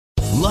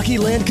Lucky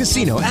Land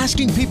Casino,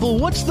 asking people,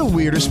 what's the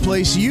weirdest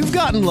place you've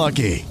gotten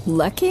lucky?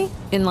 Lucky?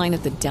 In line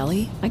at the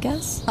deli, I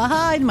guess?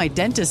 Aha, in my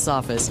dentist's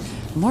office.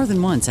 More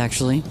than once,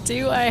 actually.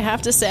 Do I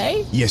have to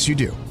say? Yes, you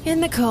do. In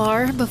the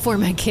car before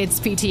my kids'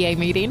 PTA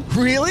meeting.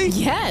 Really?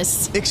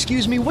 Yes.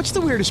 Excuse me, what's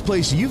the weirdest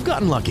place you've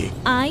gotten lucky?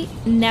 I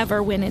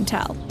never win and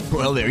tell.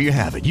 Well, there you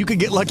have it. You can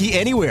get lucky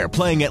anywhere,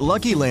 playing at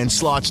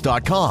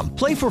LuckyLandSlots.com.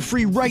 Play for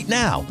free right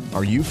now.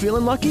 Are you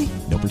feeling lucky?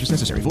 No purchase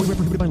necessary. Void where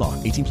prohibited by law.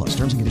 18 plus.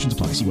 Terms and conditions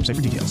apply. See website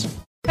for details.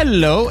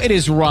 Hello, it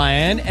is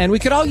Ryan, and we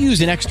could all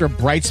use an extra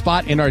bright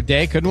spot in our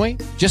day, couldn't we?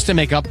 Just to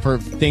make up for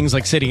things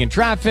like sitting in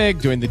traffic,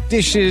 doing the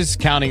dishes,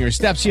 counting your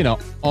steps, you know,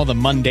 all the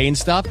mundane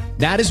stuff.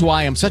 That is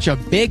why I'm such a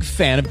big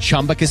fan of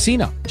Chumba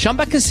Casino.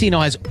 Chumba Casino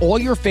has all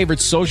your favorite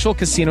social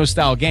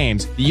casino-style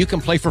games that you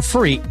can play for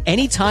free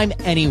anytime,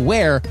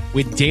 anywhere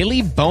with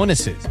daily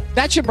bonuses.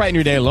 That should brighten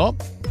your day a little.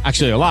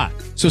 Actually, a lot.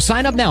 So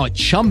sign up now at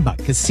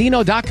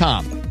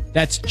ChumbaCasino.com.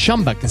 That's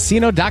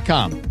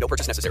ChumbaCasino.com. No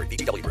purchase necessary.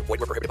 VGW Group.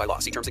 Void where prohibited by law.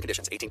 See terms and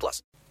conditions. 18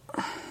 plus.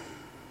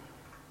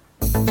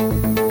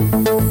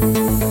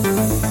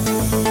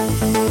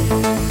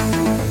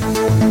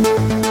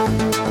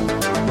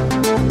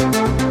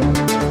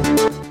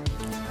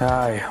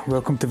 Hi,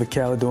 welcome to the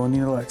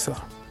Caledonian Elixir.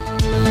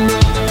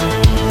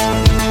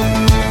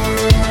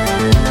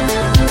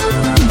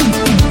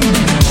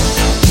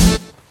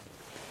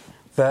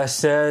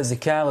 This is the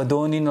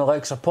Caledonian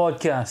Elixir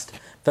podcast.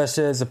 This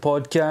is a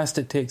podcast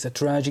that takes a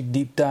tragic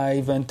deep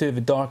dive into the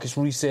darkest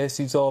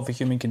recesses of the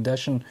human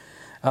condition.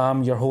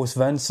 I'm your host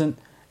Vincent,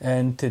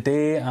 and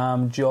today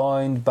I'm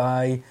joined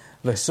by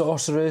the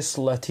Sorceress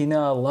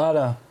Latina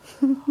Lara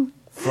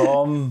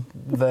from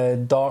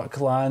the dark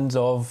lands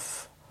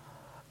of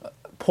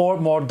Port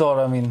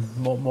Mordor.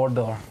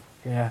 Mordor.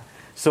 Yeah.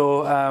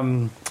 So,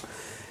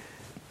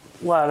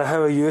 Lara,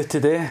 how are you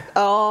today?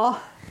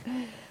 Oh,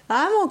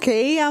 I'm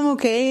okay,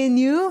 and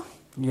you?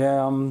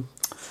 Yeah,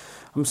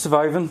 I'm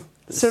surviving.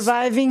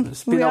 Surviving.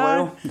 It's been a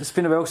while. It's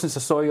been a while since I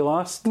saw you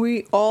last.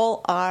 We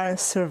all are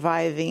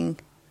surviving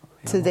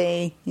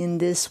today in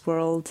this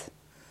world.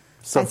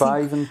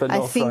 Surviving, but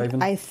not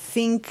thriving. I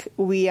think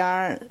we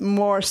are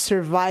more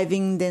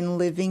surviving than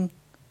living.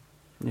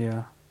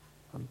 Yeah.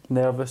 I'm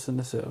nervous in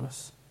the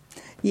service.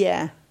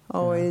 Yeah,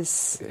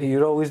 always. Yeah.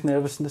 You're always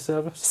nervous in the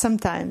service?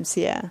 Sometimes,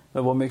 yeah.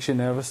 But what makes you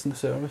nervous in the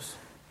service?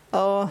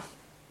 Oh,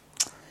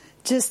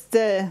 just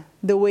the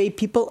way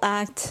people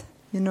act,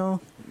 you know.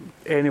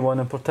 Anyone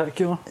in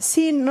particular?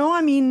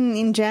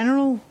 In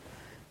general,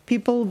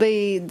 people,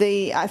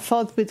 I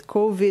thought with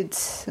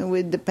COVID,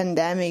 with the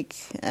pandemic,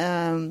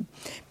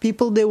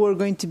 people, they were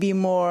going to be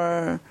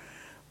more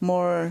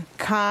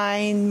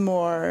kind,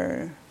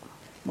 more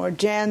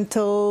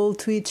gentle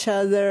to each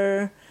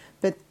other,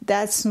 but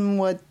that's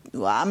what,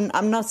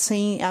 I'm not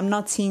seeing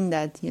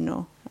that, you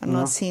know. I'm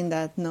not seeing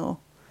that, no.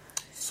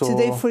 So,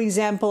 today, for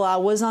example, I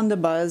was on the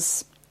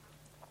bus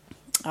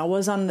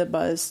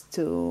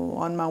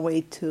on my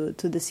way to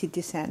the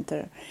city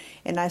center,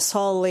 and I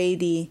saw a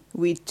lady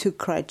with two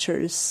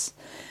crutches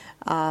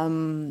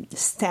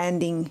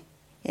standing,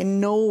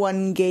 and no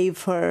one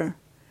gave her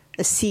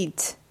a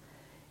seat.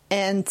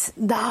 And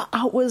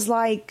I was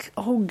like,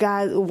 oh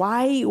God,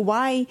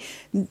 why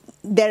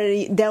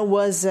there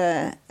was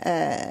a...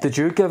 Did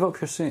you give up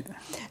your seat?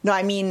 No,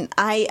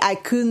 I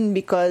couldn't,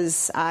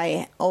 because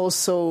I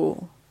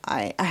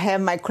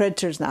have my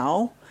crutches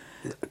now.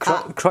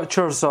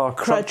 Crutchers or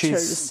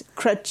crutches?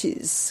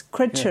 Crutches.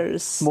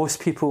 Yeah. Most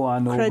people I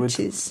know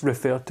crutches. Would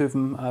refer to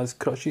them as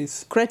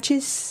crutches.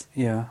 Crutches?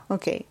 Yeah.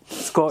 Okay.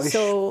 Scottish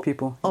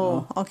people.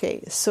 Oh,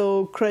 okay.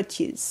 So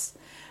crutches.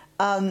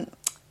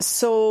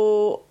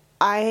 So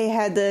I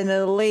had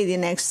another lady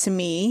next to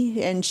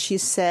me, and she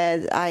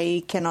said,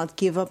 I cannot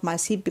give up my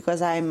seat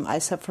because I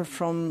suffer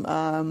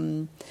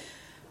from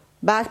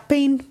back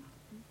pain.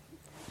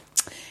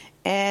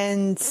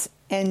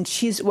 And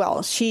she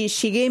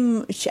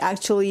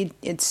actually,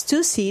 it's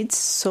two seats,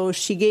 so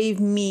she gave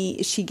me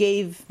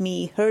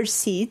her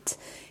seat,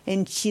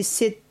 and she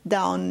sit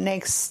down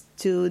next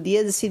to the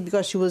other seat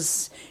because she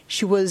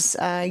was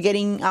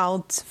getting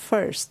out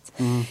first.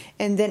 Mm.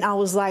 And then I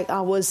was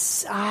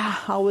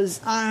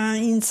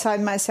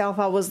inside myself.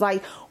 I was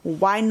like,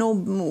 why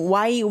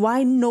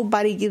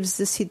nobody gives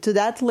the seat to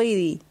that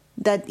lady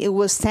that it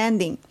was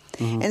standing?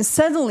 Mm-hmm. And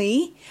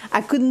suddenly I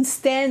couldn't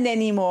stand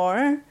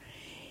anymore.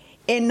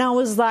 And I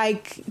was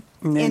like,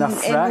 one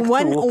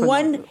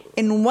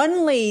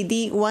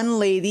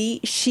lady,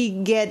 she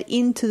get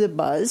into the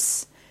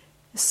bus.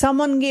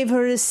 Someone gave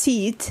her a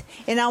seat,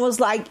 and I was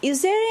like,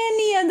 is there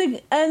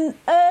any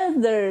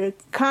other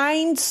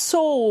kind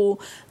soul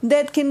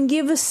that can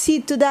give a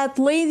seat to that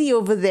lady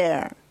over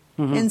there?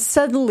 Mm-hmm. And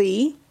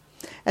suddenly,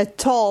 a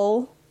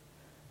tall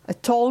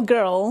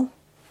girl.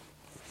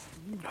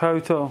 How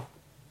tall?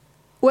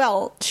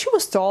 Well, she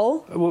was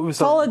tall. What was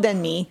taller that?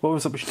 Than me. What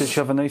was up? Did she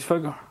have a nice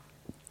figure?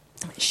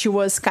 She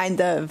was kind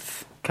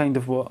of... Kind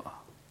of what?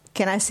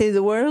 Can I say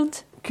the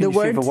word? Can you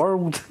say the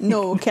word?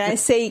 No. Can I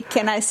say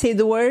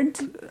the word?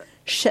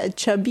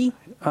 Chubby.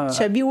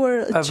 Chubby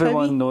word.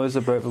 Everyone chubby? knows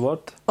about the word.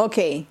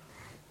 Okay.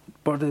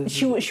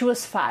 She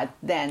was fat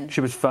then.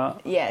 She was fat.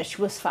 Yeah, she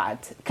was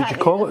fat.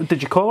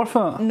 Did you call her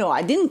fat? No,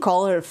 I didn't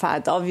call her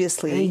fat,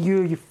 obviously. Hey,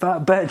 you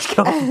fat bitch, get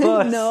off the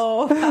bus.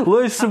 No.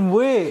 Lose some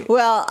weight.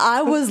 Well,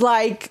 I was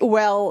like,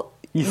 well,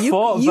 you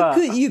thought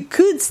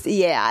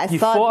yeah, I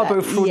thought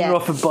about throwing her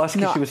off the bus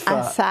because she was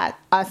fat.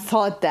 I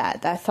thought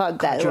that.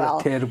 God, you're a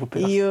terrible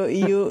person.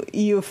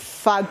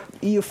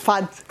 You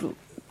fat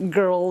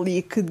girl,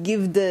 you could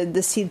give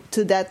the seat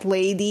to that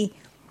lady.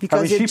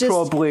 Because she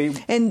probably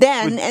and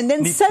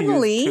then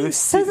suddenly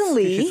so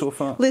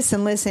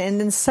listen, and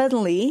then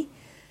suddenly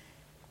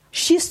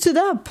she stood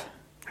up.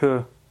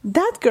 Who?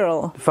 That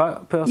girl. The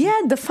fat person?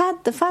 Yeah, the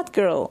fat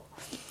girl.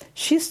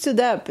 She stood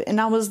up and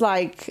I was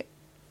like,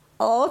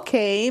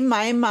 okay,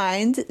 my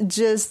mind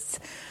just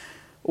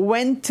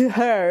went to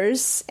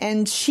hers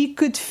and she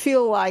could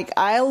feel like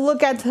I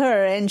look at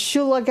her and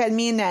she'll look at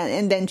me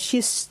and then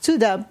she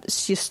stood up.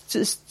 She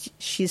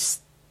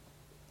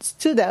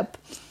stood up.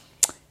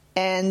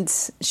 And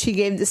she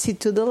gave the seat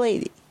to the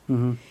lady.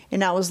 Mm-hmm.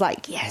 And I was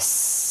like,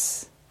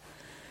 yes.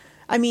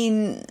 I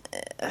mean,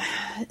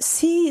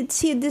 see,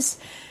 this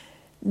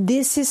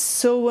is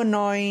so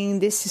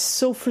annoying. This is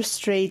so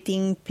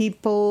frustrating.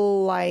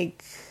 People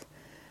like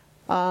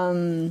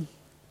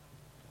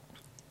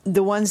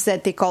the ones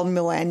that they call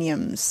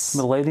millenniums.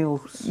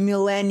 Millennials.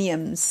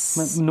 Millennials.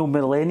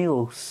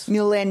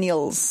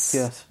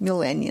 Yes.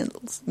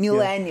 Millennials.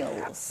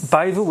 Yeah.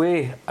 By the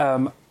way,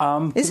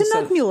 is it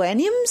not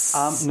millenniums?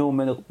 No,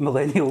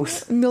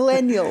 millennials.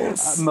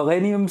 Millennials.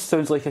 Millenniums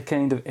sounds like a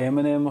kind of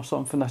M&M or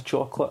something, a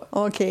chocolate.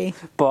 Okay.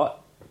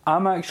 But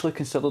I'm actually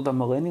considered a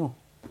millennial.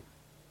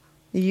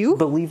 You?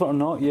 Believe it or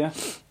not, yeah.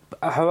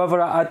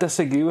 However, I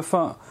disagree with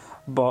that,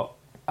 but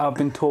I've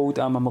been told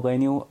I'm a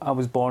millennial. I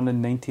was born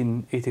in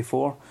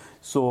 1984.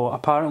 So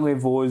apparently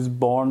those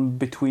born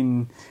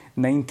between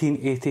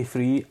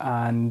 1983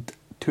 and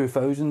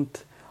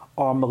 2000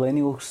 are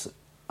millennials.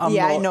 I'm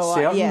not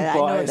certain,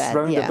 but it's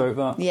round about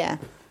that. Yeah.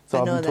 So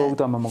I've been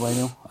told I'm a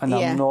millennial, and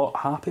I'm not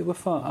happy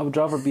with that. I would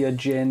rather be a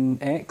Gen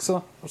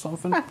Xer or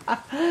something.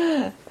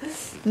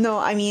 No,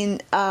 I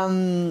mean,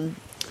 but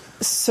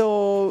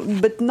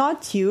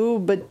not you,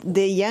 but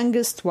the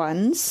youngest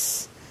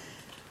ones.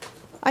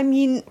 I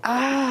mean,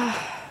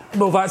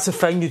 well, that's the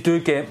thing. You do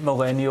get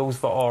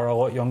millennials that are a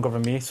lot younger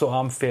than me. So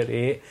I'm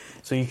 38.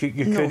 So you could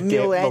get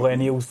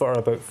millennials that are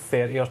about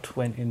 30 or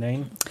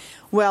 29.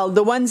 Well,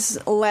 the ones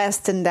less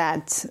than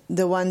that,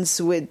 the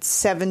ones with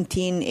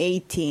 17,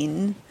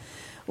 18,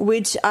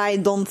 which I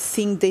don't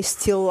think they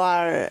still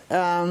are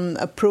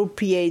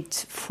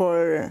appropriate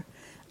for.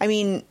 I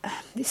mean,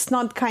 it's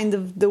not kind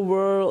of the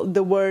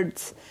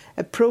word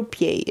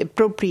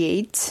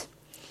appropriate,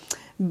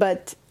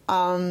 but.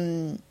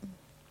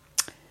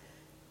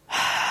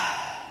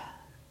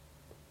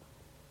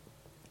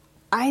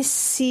 I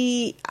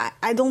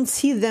don't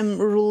see them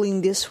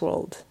ruling this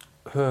world.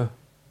 Who?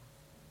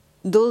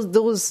 Those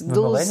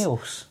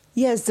millennials.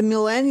 Yes, the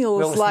millennials.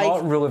 Well, it's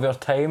not really their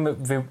time.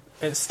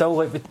 It's still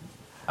like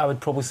I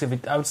would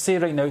say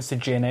right now it's the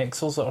Gen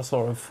Xers that are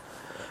sort of.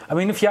 I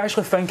mean, if you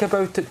actually think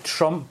about it,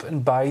 Trump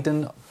and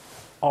Biden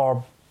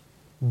are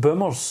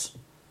boomers.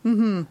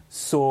 Mm-hmm.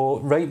 So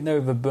right now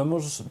the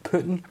boomers,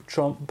 Putin,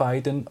 Trump,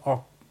 Biden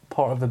are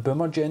part of the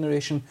boomer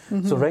generation.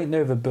 Mm-hmm. So right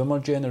now the boomer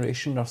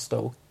generation are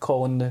still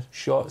calling the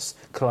shots.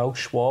 Klaus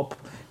Schwab,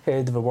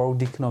 head of the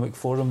World Economic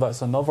Forum,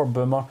 that's another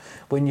boomer.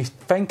 When you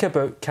think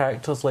about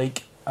characters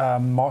like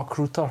Mark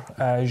Rutte,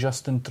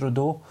 Justin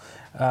Trudeau,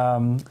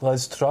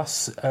 Liz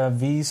Truss,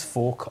 these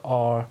folk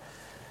are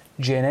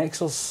Gen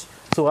Xers.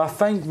 So I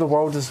think the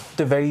world is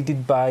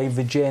divided by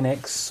the Gen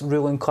X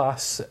ruling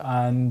class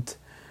and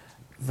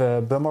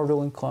the boomer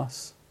ruling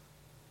class.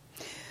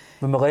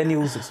 The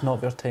millennials, it's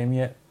not their time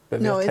yet.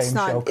 No, it's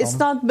not. It's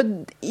not.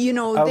 But you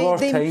know, there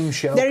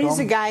is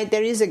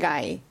a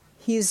guy.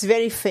 He's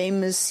very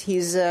famous.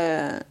 He's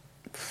I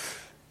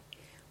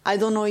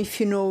don't know if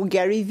you know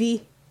Gary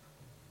Vee.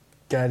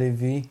 Gary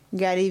Vee.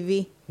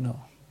 No.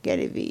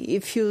 Gary Vee.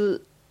 If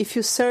you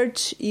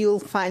search, you'll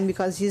find,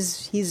 because he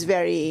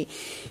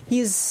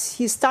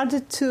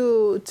started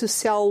to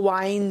sell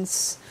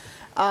wines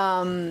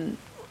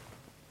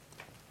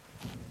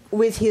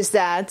with his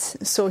dad.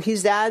 So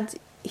his dad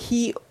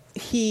he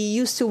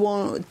used to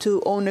want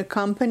to own a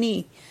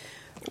company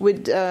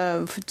with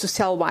to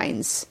sell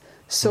wines.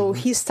 So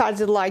he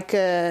started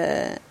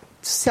to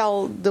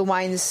sell the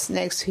wines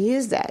next to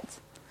his dad,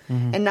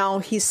 and now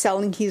he's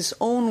selling his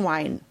own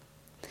wine.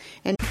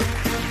 And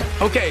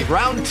okay,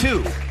 round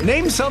two.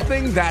 Name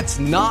something that's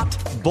not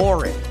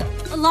boring.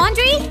 A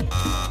laundry?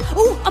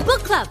 Ooh, a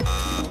book club.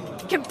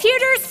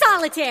 Computer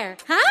solitaire,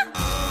 huh?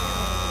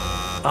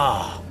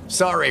 Ah,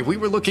 sorry, we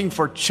were looking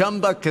for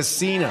Chumba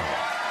Casino.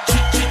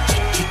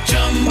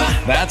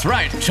 That's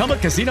right.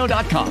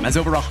 ChumbaCasino.com has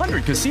over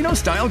 100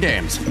 casino-style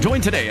games.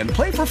 Join today and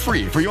play for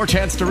free for your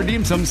chance to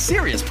redeem some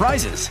serious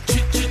prizes.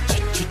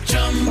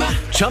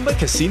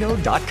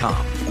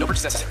 ChumbaCasino.com. No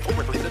purchase necessary. Void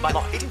where prohibited by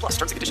law. 18+.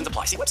 Terms and conditions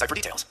apply. See website for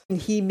details.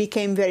 He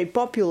became very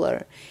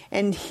popular,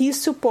 and he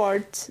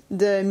supports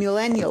the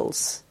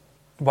millennials.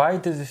 Why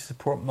does he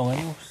support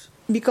millennials?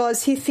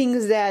 because he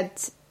thinks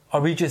that...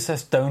 Are we just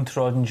this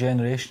downtrodden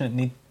generation that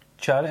need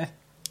charity?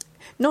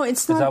 No,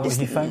 it's not. Is that what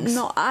he thinks?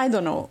 No, I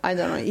don't know.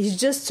 He's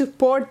just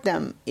support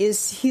them.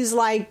 He's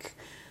like...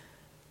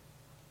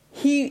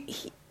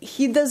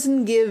 He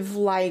doesn't give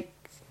like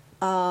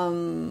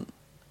the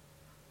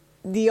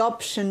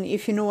option,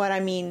 if you know what I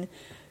mean,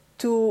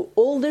 to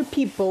older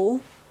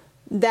people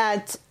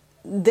that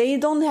they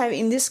don't have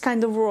in this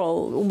kind of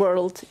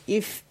world.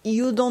 If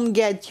you don't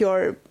get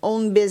your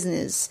own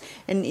business,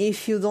 and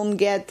if you don't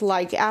get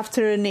like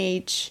after an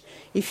age,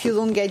 if you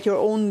don't get your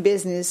own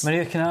business.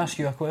 Maria, can I ask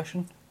you a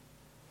question?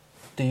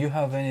 Do you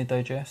have any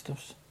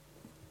digestives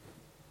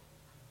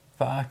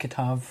that I could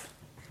have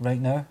right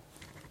now?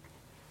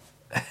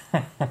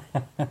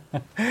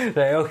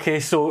 Right, okay,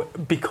 so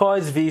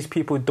because these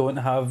people don't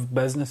have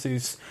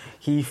businesses,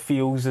 he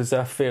feels as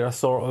if they're a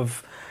sort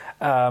of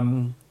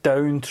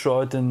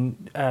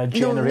downtrodden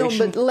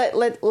generation. No,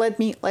 but let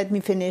me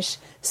finish.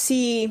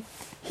 See,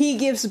 he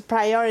gives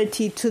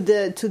priority to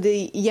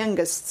the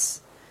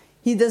youngest.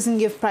 He doesn't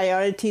give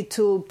priority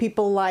to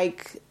people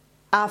like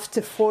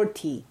after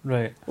 40.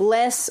 Right.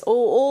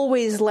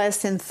 Always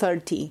less than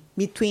 30.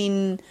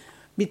 Between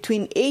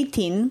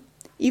 18.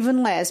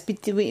 Even less,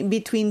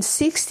 between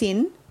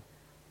 16,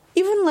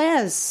 even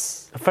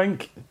less. I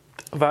think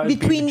that would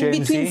between be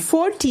Gen Z.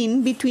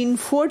 14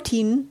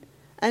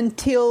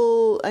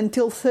 until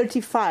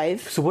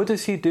 35. So what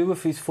does he do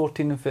with these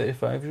 14 and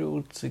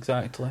 35-year-olds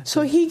exactly?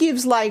 So he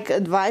gives like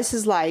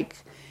advices like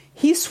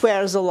he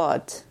swears a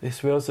lot. He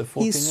swears at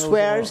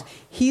 14-year-olds.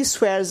 He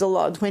swears a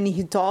lot when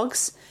he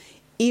talks,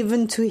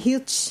 even to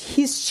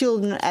his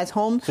children at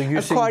home. So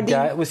you're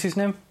saying what's his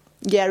name?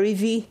 Gary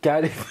V.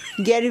 Gary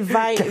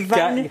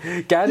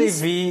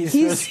V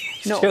swears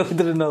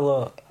children a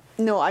lot.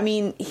 No, I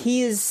mean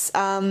his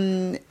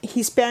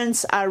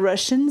parents are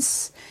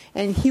Russians,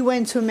 and he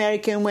went to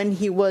America when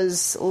he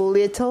was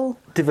little.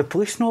 Did the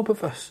police know about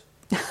this?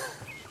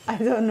 I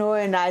don't know,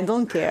 and I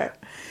don't care.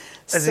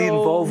 Is he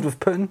involved with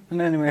Putin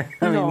in any way?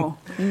 No.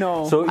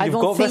 So I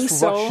don't think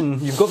so.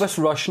 You've got this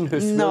Russian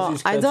who swears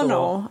his kids I don't a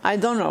know. lot. I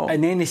don't know.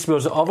 And then he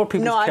swears at other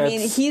people's kids. No, I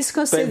mean he's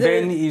considered. But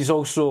then he's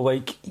also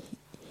like.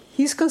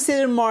 He's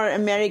considered more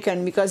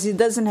American because he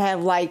doesn't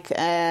have like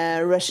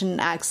a Russian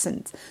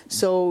accent.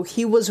 So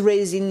he was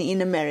raised in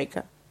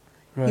America.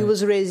 Right. He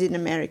was raised in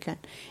America.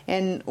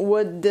 And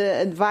what the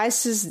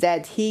advices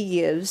that he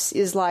gives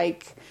is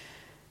like,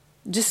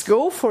 just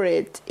go for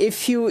it.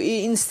 If you,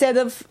 instead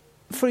of,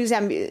 for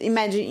example,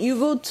 imagine you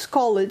go to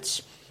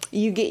college,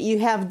 you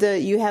have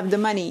the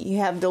money, you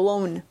have the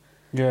loan.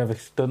 Yeah, the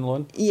student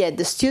loan. Yeah,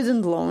 the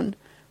student loan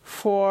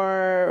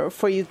for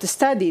you to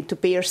study, to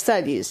pay your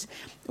studies.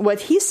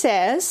 What he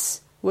says,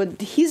 what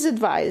his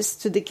advice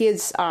to the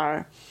kids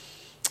are...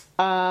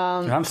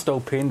 I'm still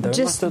paying down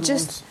my student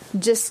loans.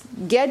 Just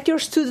get your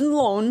student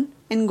loan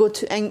and go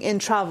to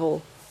and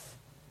travel.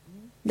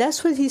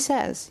 That's what he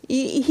says.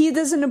 He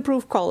doesn't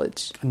approve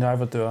college.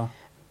 Never do I.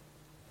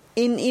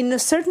 In a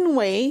certain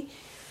way,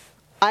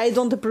 I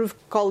don't approve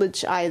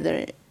college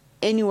either.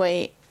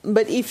 Anyway,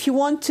 but if you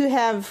want to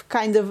have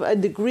kind of a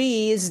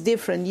degree, it's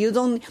different. You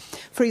don't,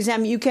 for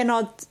example, you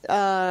cannot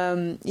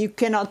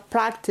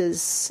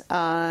practice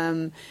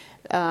like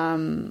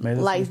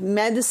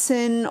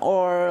medicine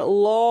or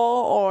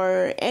law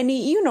or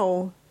any,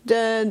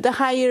 the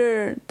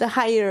higher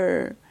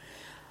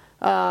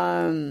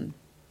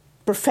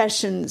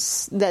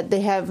professions that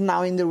they have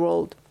now in the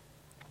world.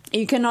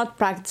 You cannot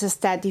practice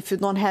that if you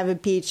don't have a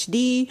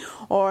PhD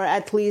or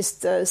at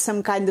least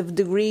some kind of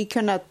degree. You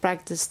cannot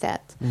practice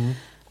that. Mm-hmm.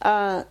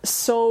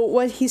 So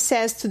what he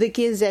says to the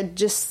kids that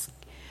just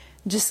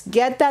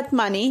get that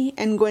money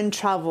and go and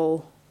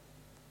travel.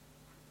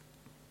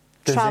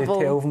 Does he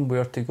tell them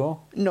where to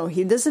go? No,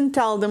 he doesn't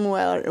tell them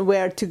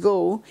where to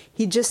go.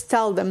 He just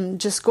tells them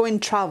just go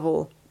and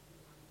travel.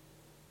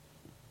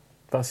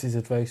 That's his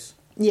advice.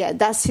 Yeah,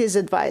 that's his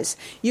advice.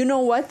 You know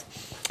what?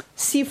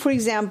 See, for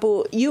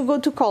example, you go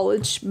to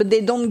college, but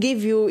they don't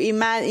give you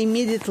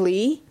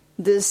immediately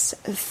this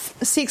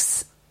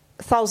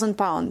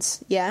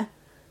 £6,000. Yeah.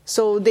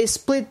 So they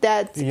split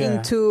that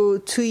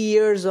into 2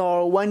 years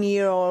or 1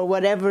 year or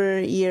whatever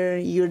year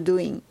you're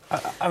doing.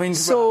 I mean,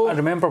 so, I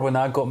remember when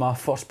I got my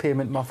first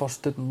payment, my first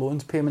student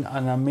loans payment,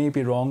 and I may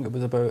be wrong, it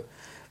was about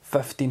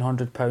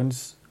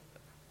 £1,500.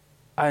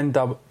 And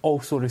I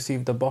also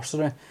received a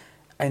bursary.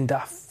 And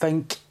I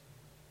think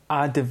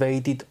I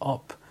divided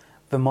up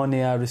the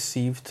money I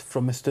received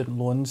from my student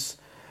loans.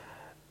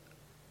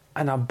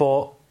 And I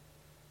bought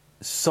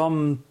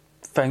some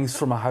things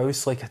for my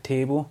house, like a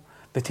table.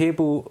 The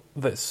table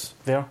that's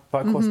there,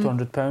 that cost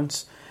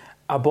 £200.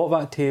 I bought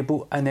that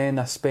table and then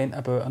I spent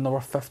about another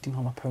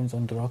 £1,500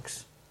 on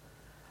drugs.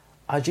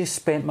 I just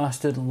spent my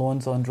student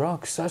loans on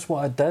drugs. That's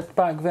what I did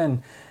back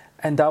then.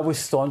 And I was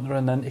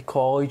sauntering into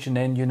college and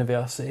then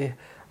university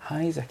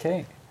high as a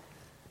kite.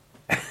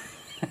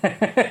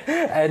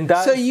 And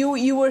so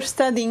you were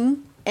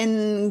studying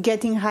and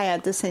getting high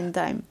at the same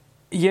time?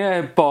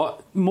 Yeah,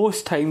 but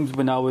most times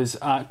when I was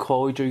at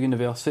college or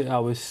university, I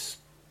was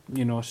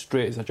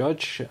straight as a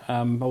judge.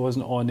 I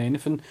wasn't on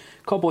anything.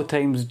 A couple of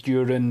times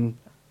during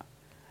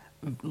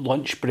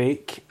lunch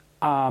break,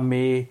 I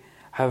may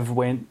have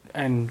went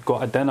and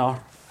got a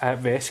dinner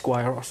at the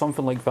Esquire or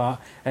something like that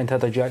and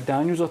had a Jack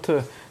Daniels or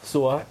two.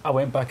 So I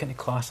went back into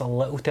class a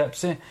little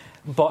tipsy.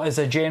 But as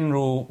a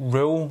general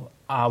rule,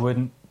 I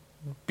wouldn't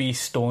be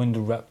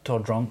stoned, ripped or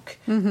drunk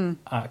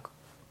at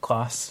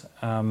class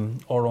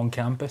or on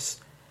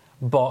campus.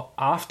 But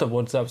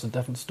afterwards, that was a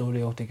different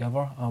story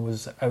altogether. I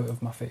was out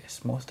of my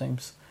face most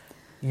times.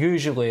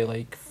 Usually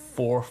like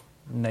 4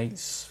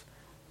 nights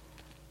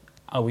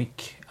a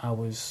week I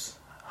was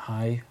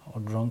high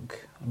or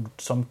drunk on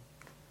some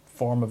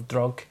form of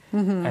drug,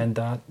 and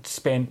I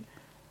spent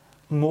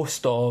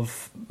most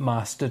of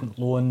my student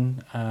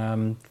loan,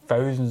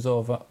 thousands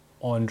of it,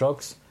 on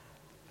drugs.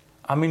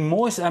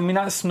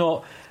 That's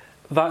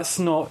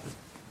not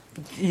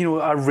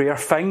a rare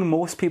thing.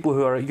 Most people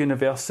who are at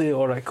university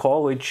or at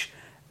college,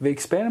 they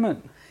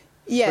experiment.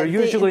 Yeah, they're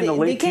usually in the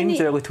late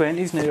teens, early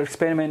 20s, and they're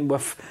experimenting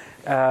with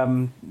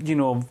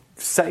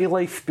city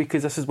life,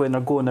 because this is when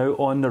they're going out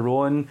on their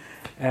own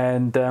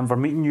and they're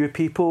meeting new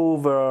people,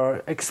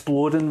 they're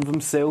exploring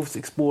themselves,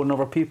 exploring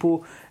other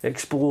people,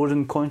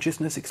 exploring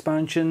consciousness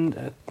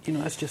expansion.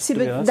 It's just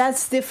but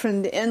that's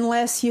different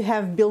unless you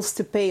have bills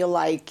to pay.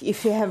 Like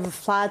if you have a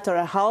flat or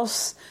a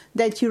house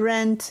that you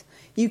rent,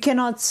 you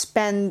cannot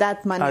spend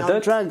that money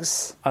on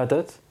drugs. I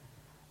did.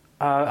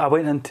 I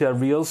went into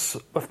arrears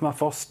with my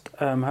first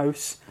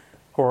house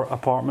or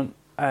apartment,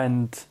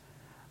 and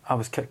I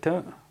was kicked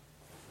out.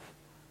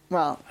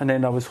 Well, and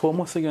then I was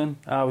homeless again.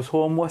 I was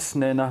homeless,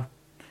 and then I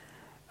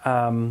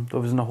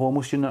was in a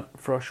homeless unit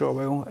for a short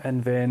while,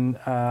 and then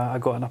I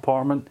got an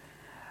apartment.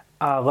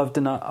 I lived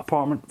in that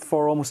apartment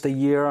for almost a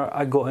year.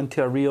 I got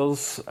into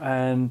arrears,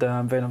 and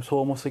then I was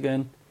homeless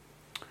again.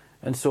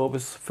 And so it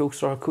was full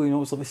circle, it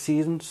was like the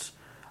seasons.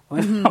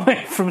 I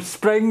went from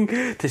spring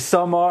to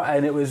summer,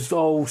 and it was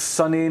all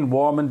sunny and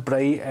warm and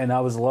bright, and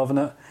I was loving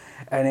it.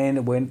 And then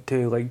it went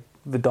to like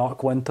the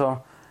dark winter,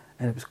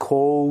 and it was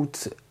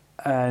cold,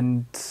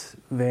 and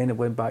then it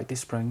went back to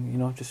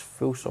spring, just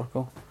full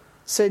circle.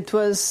 So it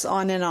was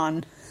on and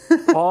on.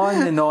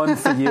 On and on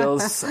for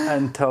years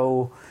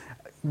until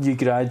you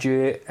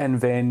graduate,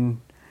 and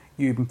then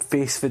you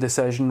face the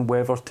decision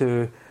whether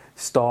to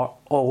start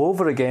all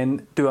over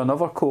again, do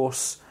another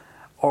course,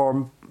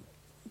 or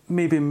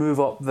maybe move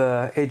up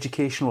the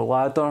educational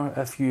ladder.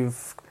 If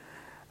you've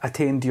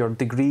attained your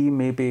degree,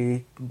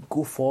 maybe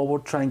go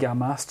forward, try and get a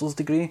master's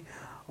degree,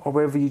 or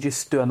whether you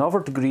just do another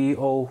degree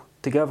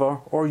altogether,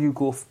 or you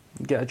go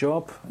get a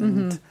job.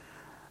 And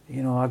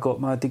I got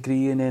my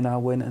degree, and then I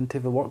went into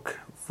the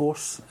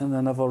workforce, and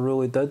I never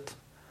really did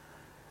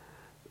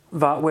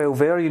that well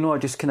there. I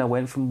just kind of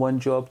went from one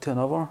job to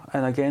another,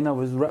 and again I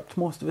was ripped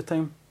most of the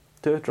time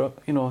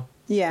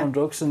on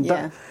drugs, and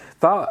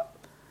that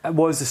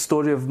was the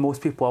story of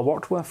most people I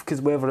worked with,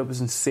 because whether it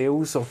was in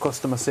sales or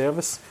customer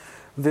service,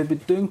 they'd be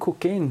doing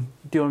cocaine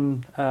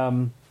during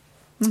the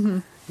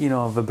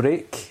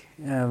break,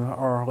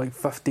 or like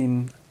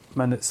 15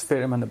 minutes,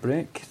 30-minute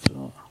break.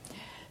 So.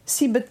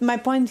 See, but my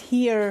point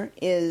here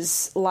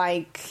is,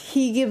 like,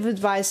 he gave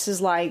advices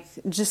like,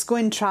 just go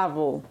and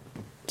travel,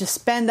 just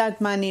spend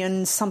that money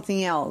on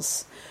something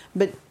else.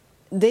 But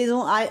they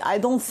don't. I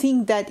don't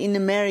think that in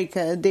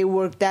America they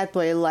work that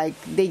way. Like,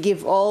 they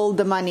give all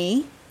the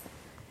money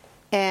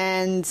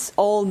and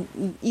all,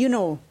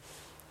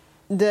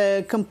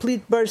 the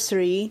complete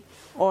bursary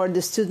or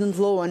the student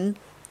loan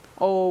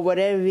or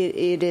whatever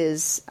it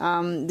is.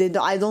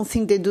 I don't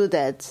think they do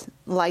that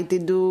like they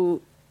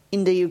do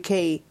in the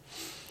UK.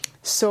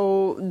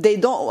 So they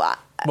don't.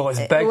 Well, it's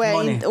big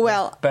money.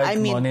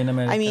 Money in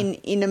America. I mean,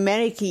 in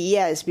America,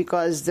 yes,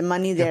 because the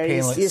money there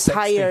is like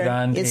higher.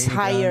 grand, it's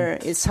higher.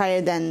 grand. It's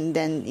higher than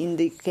in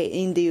the UK.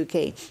 In the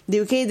UK,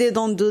 they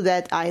don't do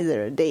that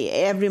either.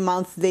 Every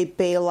month they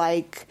pay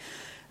like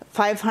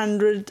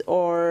 500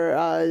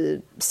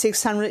 or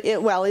 600.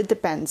 It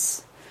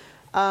depends.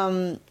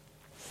 But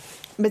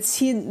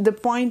see, the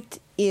point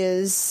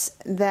is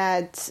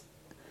that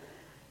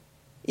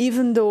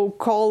even though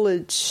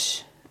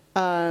college,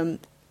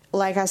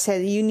 like I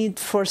said, you need,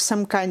 for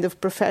some kind of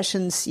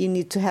professions, you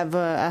need to have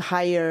a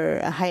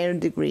higher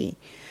degree.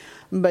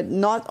 But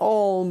not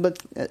all. But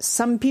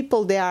some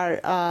people, they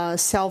are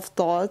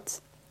self-taught.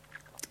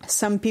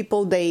 Some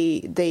people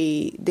they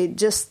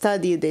just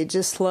study, they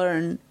just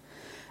learn.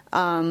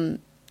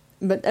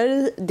 But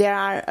there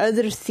are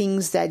other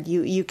things that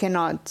you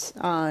cannot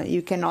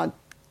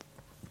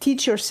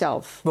teach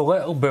yourself.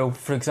 Well,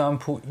 for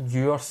example,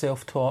 you are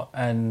self-taught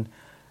in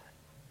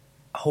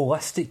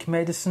holistic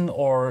medicine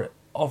or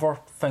other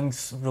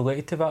things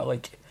related to that,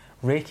 like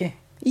reiki.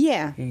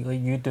 Yeah,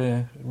 you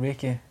do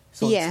reiki.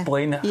 So yeah.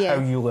 Explain how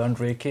you learned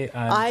reiki.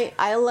 And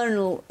I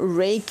learned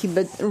reiki,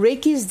 but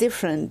reiki is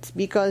different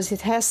because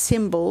it has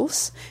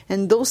symbols,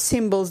 and those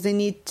symbols they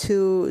need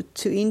to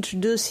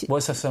introduce.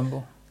 What's a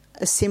symbol?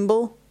 A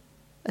symbol.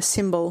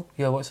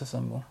 Yeah, what's a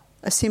symbol?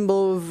 A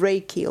symbol of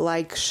reiki,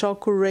 like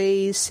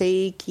chakra,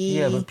 seiki.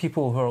 Yeah, but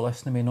people who are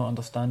listening may not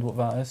understand what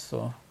that is.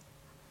 So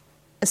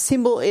a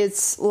symbol.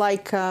 It's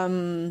like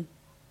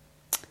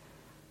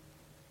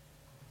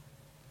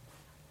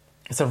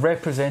it's a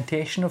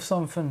representation of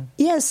something.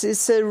 Yes,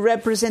 it's a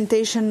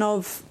representation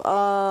of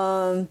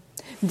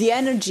the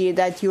energy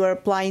that you are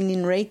applying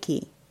in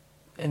Reiki.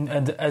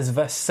 And is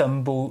this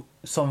symbol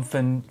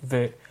something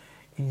that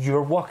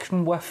you're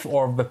working with,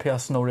 or the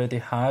person already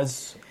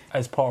has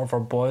as part of her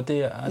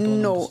body? I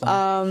don't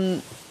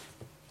understand.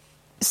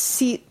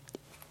 See,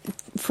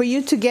 for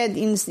you to get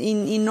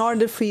in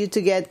order for you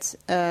to get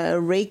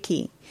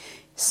Reiki,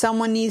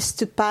 someone needs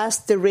to pass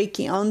the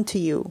Reiki on to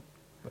you.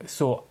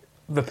 So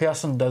the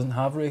person doesn't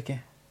have Reiki?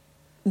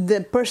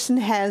 The person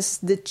has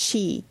the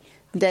chi.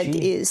 That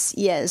is,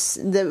 yes,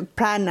 the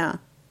prana.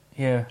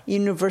 Yeah.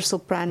 Universal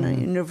prana,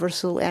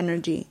 universal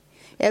energy.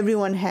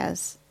 Everyone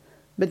has,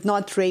 but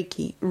not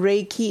Reiki.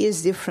 Reiki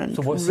is different.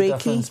 So what's the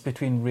difference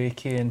between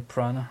Reiki and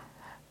prana?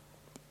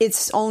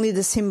 It's only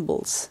the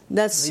symbols.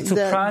 That's so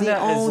prana the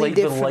only is like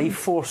difference. the life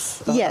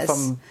force. Yes. If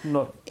I'm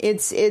not...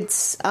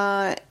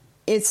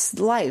 It's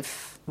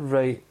life.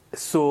 Right.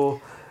 So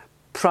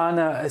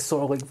prana is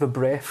sort of like the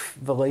breath,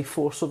 the life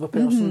force of a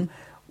person.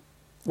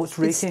 What's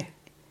Reiki?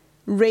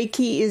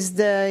 Reiki is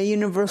the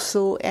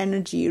universal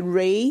energy.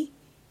 Rei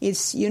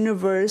is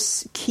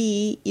universe.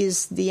 Ki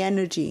is the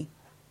energy.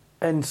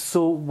 And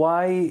so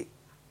why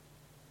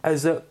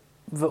is it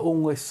that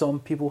only some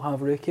people have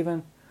Reiki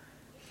then?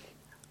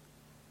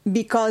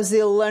 Because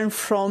they learn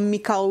from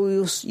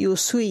Mikao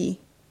Usui.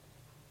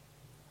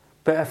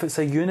 But if it's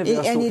a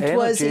universal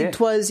energy,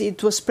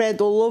 it was spread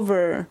all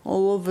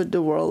over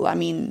the world. I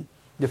mean,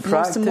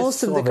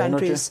 most of the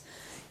countries. Energy.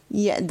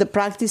 Yeah, the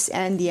practice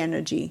and the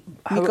energy.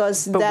 We're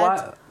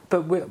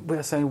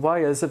saying,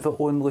 why is it that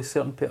only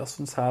certain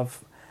persons have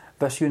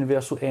this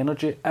universal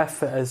energy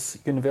if it is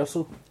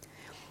universal?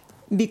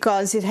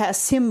 Because it has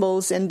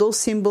symbols, and those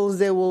symbols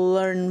they will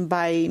learn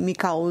by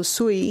Mikao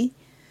Usui,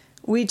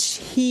 which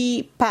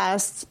he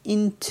passed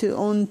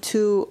on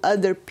to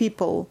other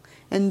people.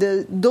 And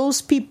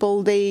those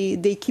people,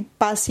 they keep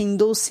passing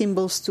those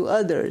symbols to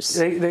others.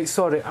 Right,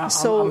 sorry, I'm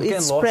getting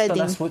lost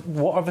spreading. on this.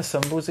 What are the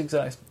symbols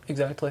exactly?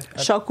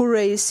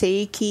 Shakurei,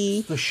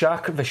 Seiki. The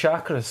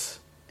chakras?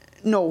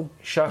 No.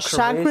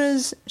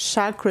 Chakras,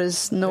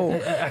 no.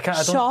 I can't.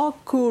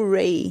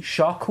 Shakurei.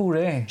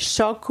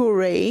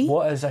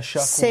 What is a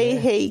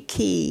shakurei?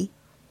 Seiki.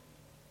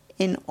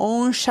 In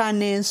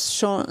Onshaze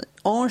Shonen.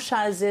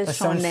 That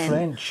sounds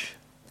French.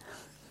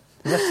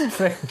 That's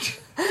French.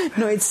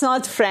 No, it's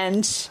not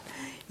French.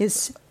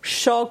 It's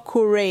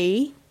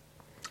Shakurei.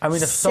 I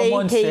mean, if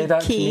someone said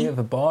that to me at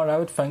the bar, I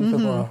would think they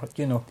were,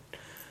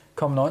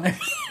 coming on to me.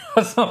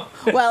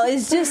 Well,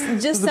 it's just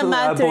a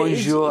matter.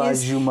 It's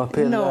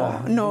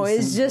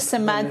just a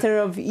matter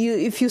of you.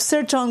 If you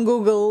search on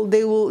Google,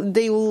 they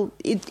will.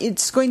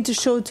 It's going to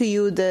show to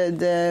you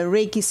the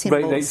Reiki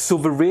symbols. Right. So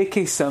the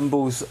Reiki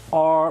symbols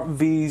are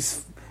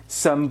these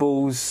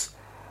symbols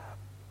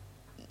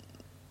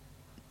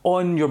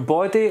on your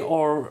body,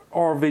 or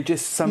are they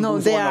just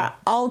symbols? No, they are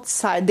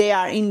outside. They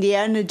are in the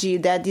energy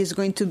that is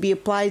going to be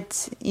applied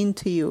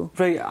into you.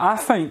 Right. I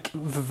think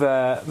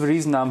the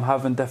reason I'm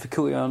having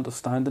difficulty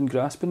understanding,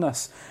 grasping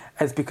this,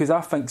 is because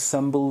I think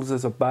symbols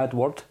is a bad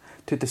word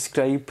to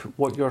describe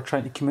what you're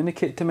trying to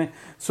communicate to me.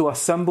 So a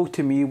symbol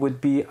to me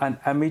would be an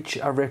image,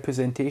 a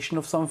representation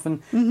of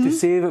something. To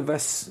say that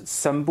this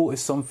symbol is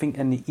something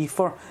in the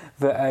ether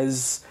that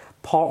is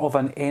part of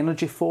an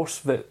energy force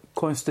that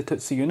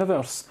constitutes the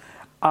universe,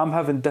 I'm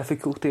having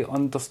difficulty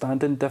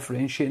understanding,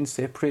 differentiating,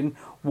 separating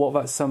what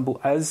that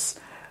symbol is.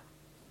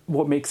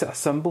 What makes it a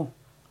symbol?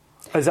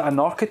 Is it an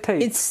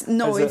archetype? It's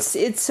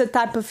a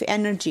type of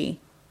energy.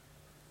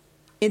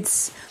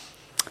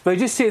 But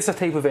just say it's a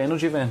type of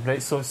energy then,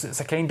 right? So it's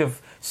a kind of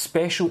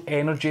special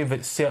energy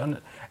that certain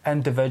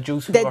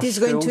individuals who that are is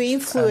going to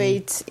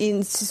influence.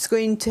 It's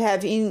going to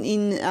have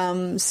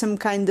in some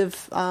kind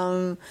of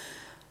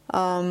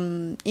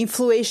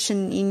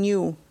influation in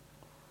you.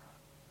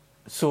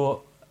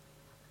 So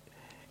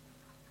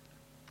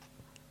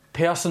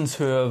persons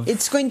who have...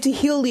 It's going to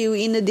heal you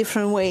in a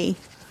different way.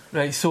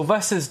 Right, so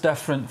this is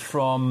different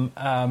from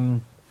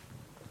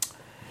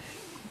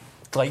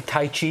like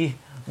Tai Chi,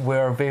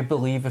 where they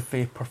believe if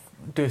they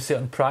do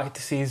certain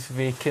practices,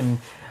 they can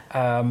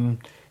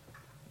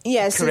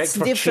yes, correct it's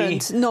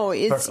different. Chi, no,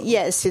 it's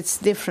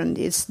different.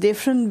 It's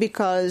different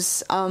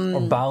because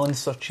or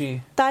balance their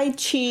chi. Tai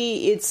Chi,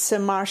 it's a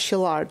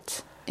martial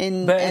art,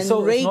 and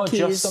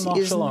Reiki it's not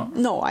just a martial art.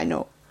 No, I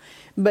know.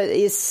 But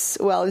it's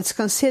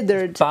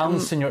considered...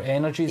 Balancing your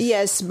energies?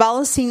 Yes,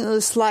 balancing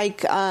is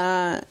like,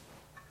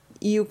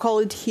 you call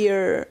it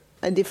here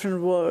a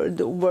different word,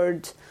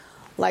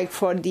 like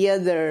for the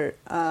other,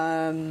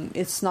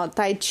 it's not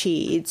Tai Chi,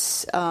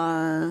 it's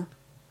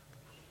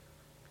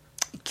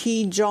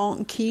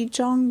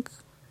Qigong.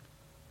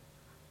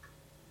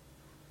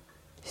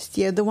 It's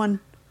the other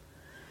one.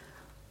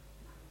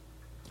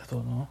 I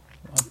don't know.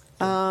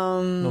 I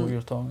don't know what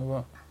you're talking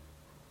about.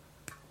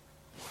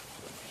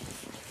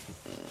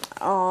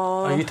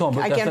 Are you talking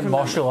about different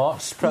martial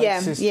arts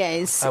practices? Yeah,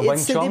 it's a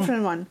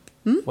different one.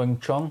 Wing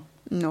Chun?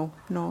 No,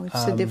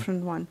 it's a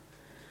different one.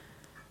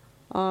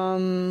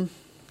 I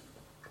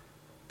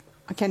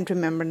can't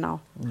remember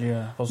now.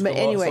 Yeah, there's But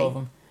lots anyway, of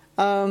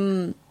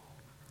them.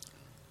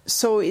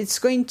 So it's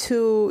going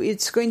to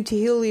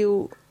heal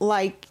you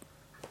like.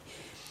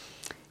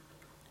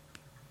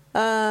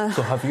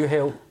 So have you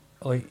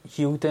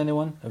healed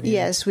anyone? Have you,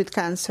 Yes, with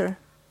cancer.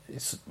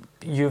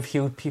 You've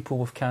healed people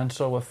with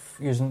cancer with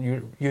using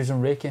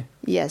Reiki.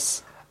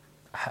 Yes.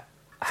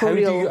 How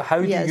do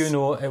Yes. you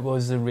know it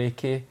was the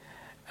Reiki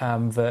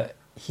that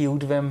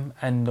healed them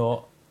and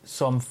not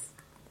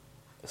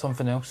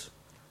something else?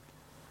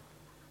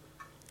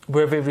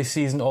 Were they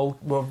receiving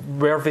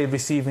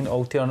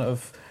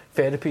alternative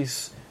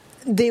therapies?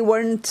 They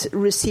weren't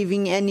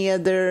receiving any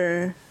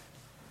other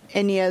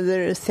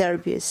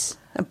therapies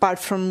apart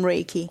from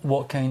Reiki.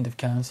 What kind of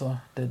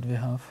cancer did they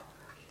have?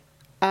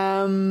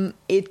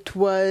 It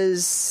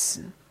was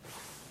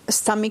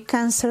stomach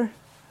cancer.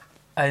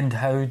 And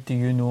how do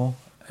you know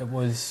it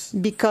was?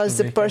 Because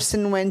the Reiki?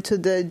 person went to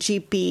the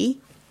GP,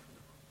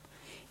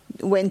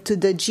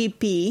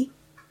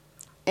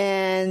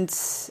 and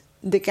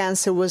the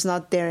cancer was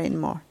not there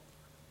anymore.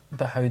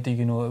 But how do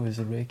you know it was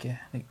the Reiki?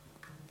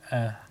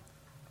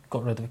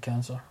 Got rid of the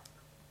cancer.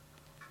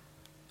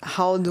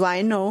 How do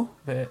I know?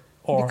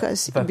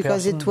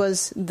 Because it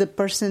was the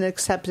person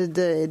accepted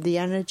the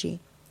energy.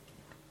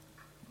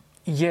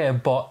 Yeah,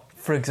 but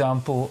for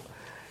example,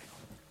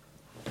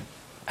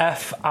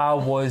 if I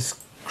was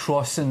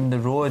crossing the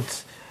road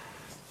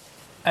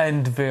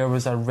and there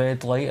was a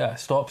red light at a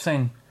stop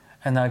sign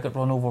and I got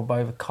run over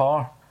by the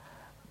car,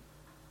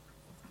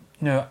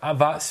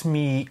 that's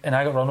me, and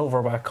I got run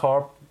over by a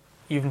car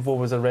even though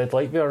there was a red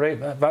light there,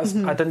 right?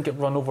 I didn't get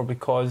run over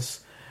because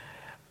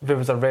there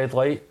was a red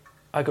light.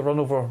 I got run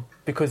over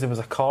because there was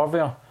a car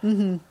there.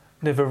 Mm-hmm.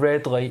 Now, the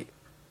red light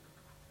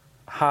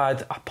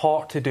had a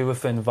part to do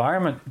with the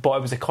environment, but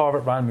it was a car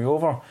that ran me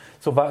over.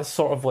 So that's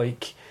sort of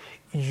like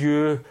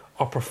you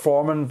are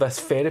performing this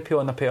therapy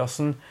on a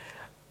person.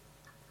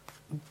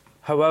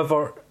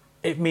 However,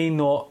 it may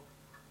not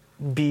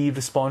be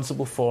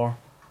responsible for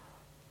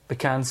the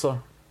cancer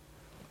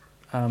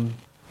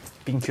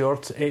being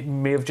cured. It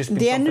may have just been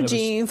the something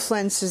energy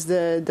influences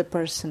the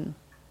person.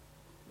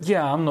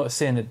 Yeah, I'm not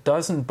saying it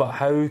doesn't, but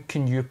how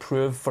can you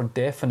prove for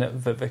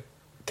definite that the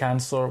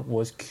cancer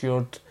was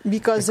cured?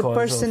 Because the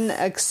person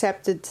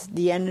accepted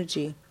the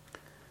energy.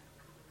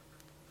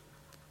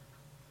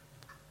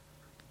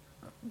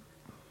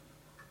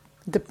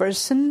 The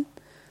person,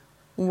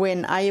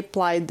 when I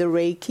applied the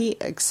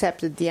Reiki,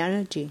 accepted the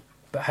energy.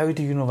 But how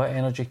do you know that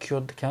energy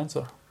cured the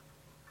cancer?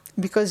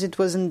 Because it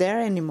wasn't there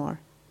anymore.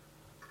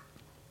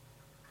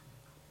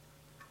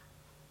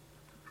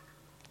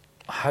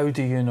 How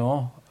do you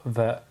know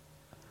that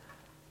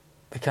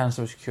the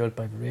cancer was cured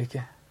by the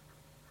Reiki?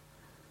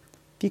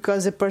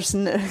 Because the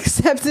person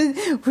accepted.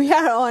 We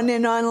are on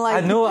and on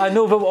like... I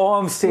know, but all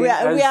I'm saying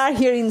is... We are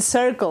here in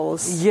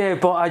circles. Yeah,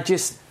 but I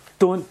just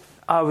don't...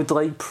 I would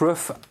like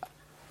proof.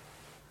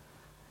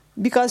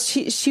 Because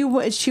she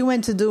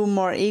went to do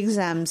more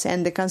exams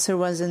and the cancer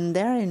wasn't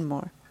there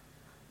anymore.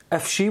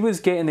 If she was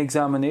getting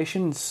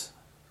examinations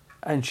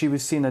and she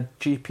was seeing a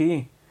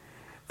GP,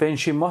 then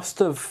she must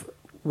have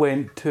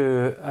went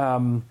to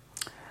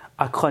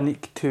a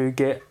clinic to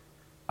get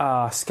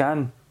a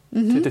scan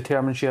to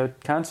determine she had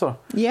cancer.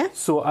 Yeah.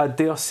 So I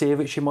dare say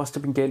that she must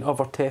have been getting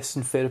other tests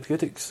and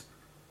therapeutics.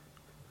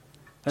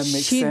 That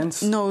makes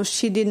sense. No,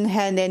 she didn't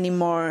have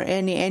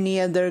any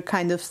other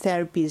kind of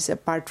therapies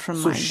apart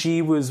from mine. So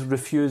she was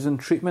refusing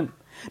treatment?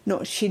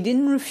 No, she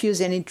didn't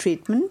refuse any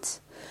treatment.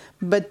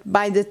 But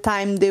by the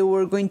time they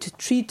were going to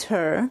treat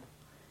her,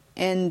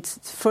 and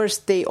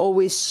first they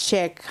always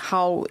check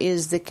how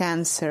is the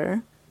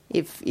cancer,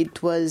 if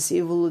it was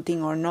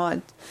evolving or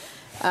not.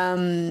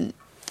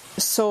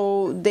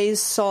 So they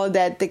saw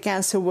that the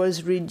cancer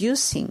was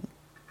reducing.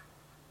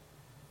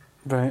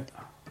 Right.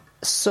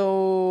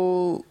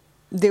 So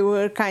they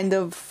were kind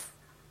of,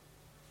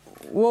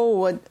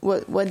 whoa,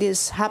 what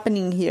is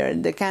happening here?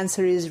 The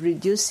cancer is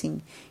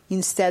reducing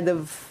instead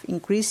of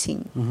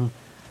increasing. Mm-hmm.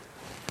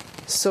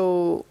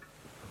 So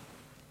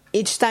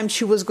each time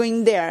she was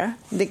going there,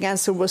 the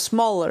cancer was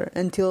smaller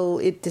until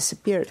it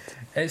disappeared.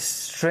 It's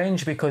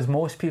strange because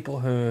most people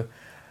who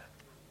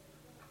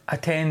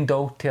attend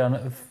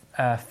alternative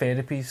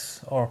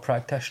therapies or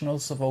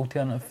practitioners of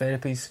alternative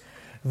therapies,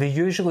 they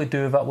usually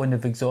do that when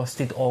they've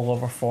exhausted all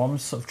other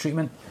forms of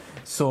treatment.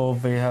 So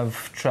they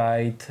have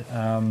tried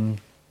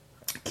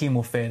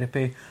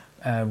chemotherapy,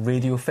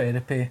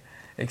 radiotherapy,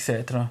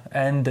 etc.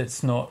 And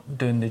it's not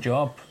doing the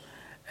job.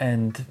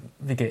 And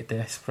they get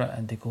desperate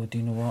and they go, do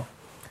you know what?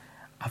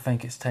 I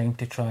think it's time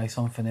to try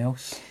something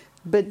else.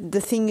 But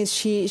the thing is,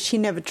 she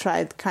never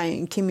tried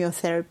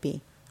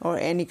chemotherapy or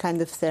any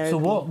kind of therapy. So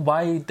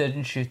why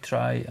didn't she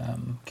try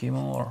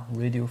chemo or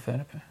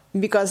radiotherapy?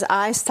 Because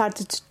I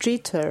started to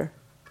treat her.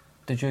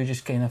 Did you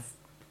just kind of...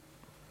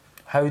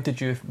 How did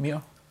you meet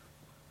her?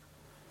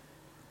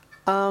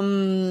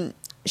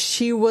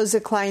 She was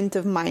a client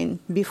of mine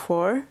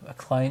before. A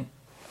client?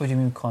 What do you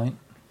mean client?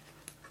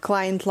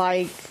 Client,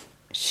 like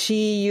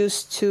she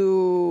used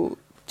to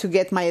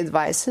get my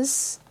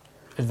advices.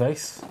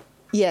 advice?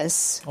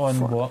 Yes. On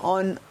what?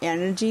 On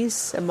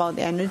energies, about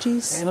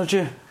energies.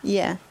 Energy.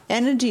 Yeah,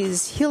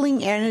 energies,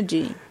 healing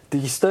energy. Do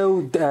you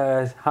still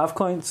have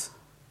clients?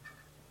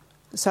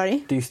 Sorry?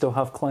 Do you still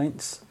have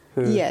clients?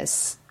 Who?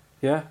 Yes.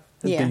 Yeah?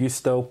 Yeah. Do you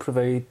still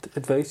provide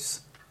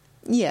advice?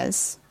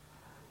 Yes.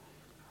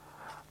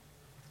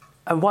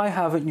 And why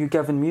haven't you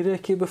given me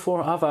Reiki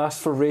before? I've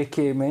asked for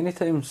Reiki many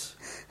times.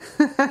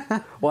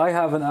 Why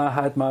haven't I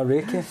had my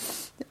Reiki?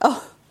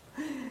 Oh,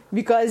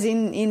 because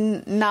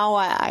in now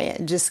I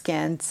just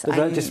can't. Is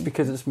that just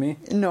because it's me?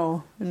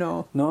 No.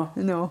 No?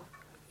 No.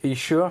 Are you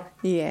sure?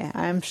 Yeah,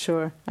 I'm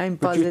sure. I'm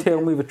Would positive. you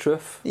tell me the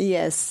truth?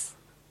 Yes.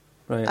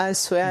 Right. I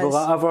swear. Will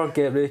I ever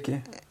get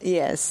Reiki?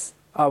 Yes.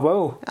 I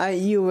will.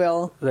 You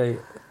will. Right.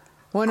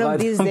 One of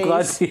these I'm days.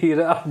 glad to hear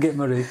it. I'll get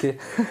my Reiki.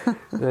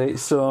 Right.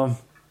 So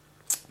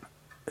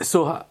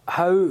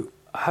how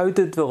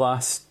did the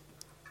last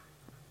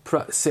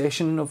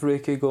session of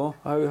Reiki go?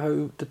 How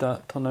did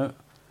that turn out?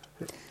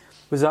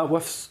 Was that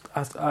with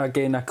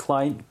again a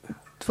client?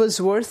 It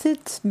was worth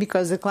it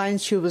because the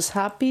client, she was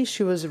happy,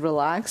 she was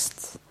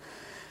relaxed.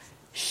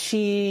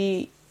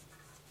 She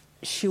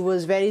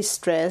was very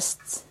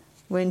stressed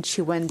when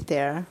she went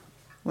there.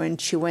 When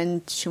she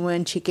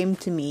came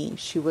to me,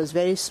 she was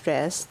very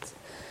stressed,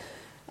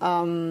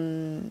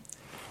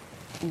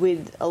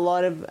 with a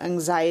lot of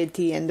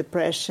anxiety and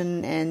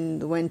depression.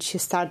 And when she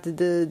started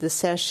the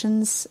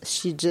sessions,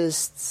 she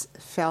just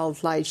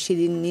felt like she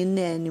didn't need it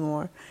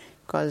anymore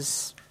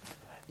because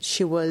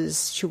she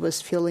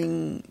was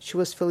feeling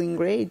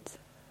great.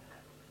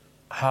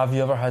 Have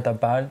you ever had a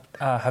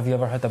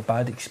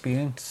bad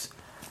experience?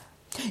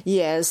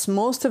 Yes,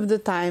 most of the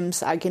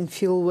times I can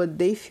feel what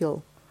they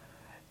feel.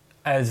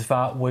 Is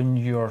that when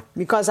you're...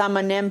 Because I'm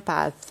an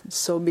empath.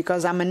 So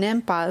because I'm an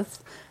empath,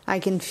 I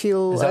can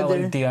feel Is that other...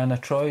 like Deanna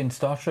Troi in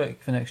Star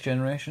Trek The Next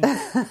Generation?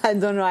 I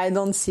don't know, I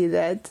don't see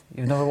that.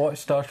 You've never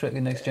watched Star Trek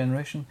The Next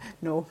Generation?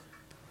 No.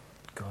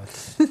 God.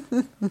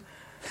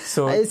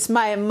 So It's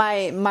my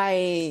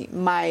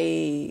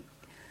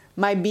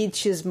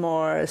beach is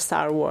more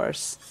Star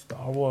Wars.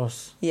 Star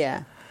Wars.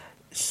 Yeah.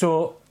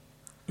 So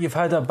you've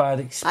had a bad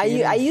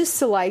experience. I used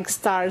to like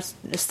Star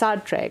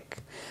Trek,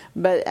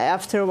 but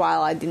after a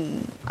while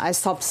I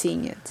stopped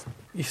seeing it.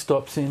 You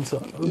stopped seeing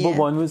so. Yeah. What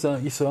one was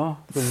that you saw?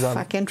 Was that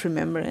I can't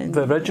remember it.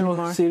 the original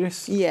anymore.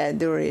 series? Yeah,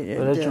 the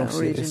original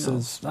series original.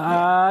 is.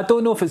 I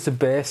don't know if it's the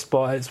best,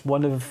 but it's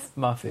one of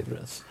my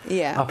favourites.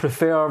 Yeah. I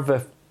prefer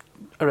the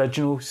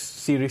original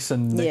series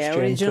and Next Gen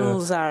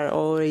originals are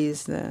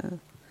always the...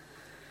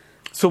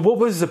 So what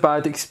was the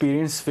bad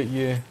experience that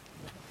you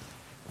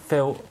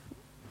felt?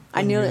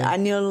 I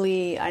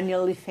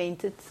nearly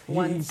fainted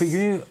once. But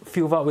you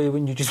feel that way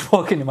when you just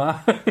walk into my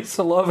house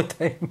a lot of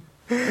the time.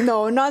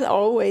 No, not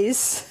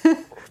always.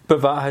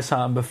 But that has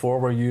happened before,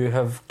 where you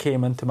have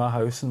came into my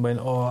house and went,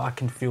 oh, I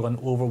can feel an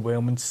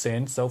overwhelming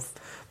sense of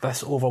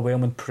this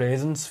overwhelming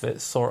presence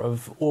that's sort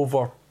of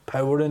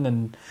overpowering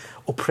and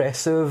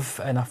oppressive,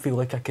 and I feel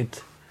like I could,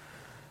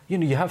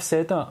 you have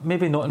said that,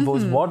 maybe not in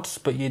those words,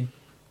 but you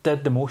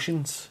did the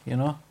motions,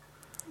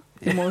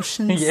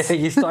 Emotions. Yeah,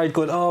 you started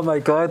going, oh my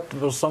God,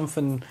 there's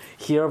something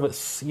here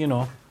that's,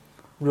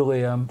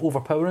 really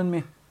overpowering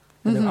me.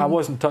 I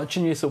wasn't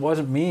touching you, so it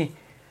wasn't me.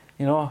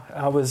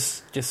 I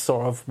was just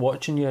sort of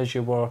watching you as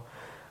you were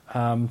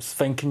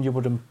thinking you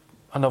were in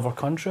another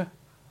country.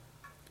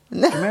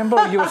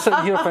 Remember, you were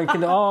sitting here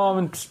thinking, oh,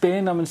 I'm in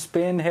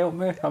Spain, help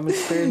me, I'm in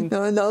Spain.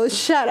 No,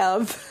 shut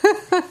up.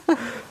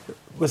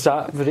 Was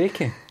that the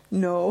Reiki?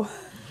 No.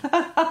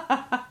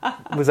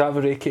 Was that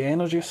the Reiki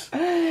energies?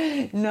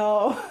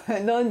 No,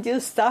 don't you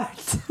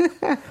start.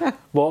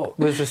 What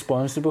was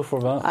responsible for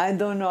that? I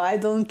don't know, I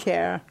don't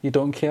care. You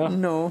don't care?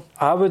 No.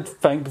 I would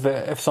think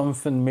that if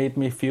something made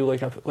me feel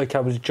like I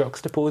was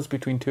juxtaposed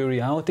between two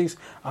realities,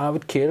 I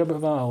would care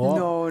about that a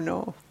lot.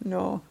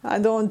 No. I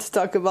don't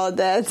talk about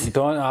that. You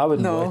don't? I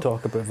wouldn't want to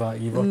talk about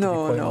that either, to be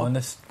quite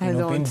honest.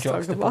 Being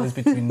juxtaposed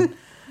between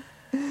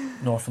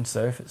north and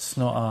south, it's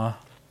not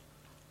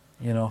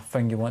a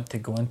thing you want to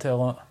go into a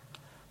lot.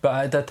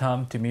 But it did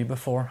happen to me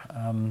before.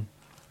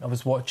 I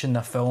was watching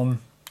a film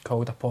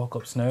called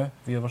Apocalypse Now.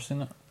 Have you ever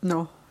seen it?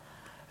 No.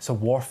 It's a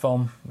war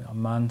film, a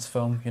man's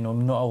film.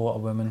 Not a lot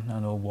of women I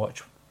know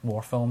watch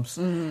war films.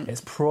 It's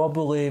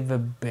probably the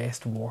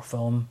best war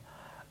film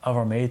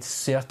ever made.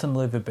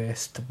 Certainly the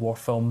best war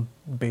film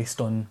based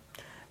on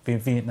the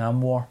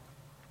Vietnam War.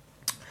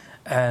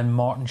 And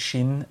Martin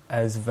Sheen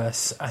is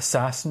this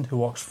assassin who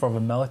works for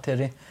the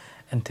military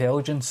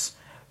intelligence,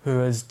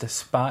 who is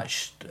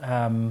dispatched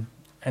and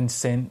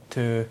sent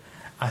to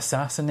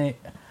assassinate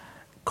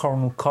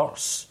Colonel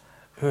Kurtz,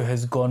 who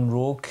has gone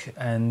rogue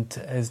and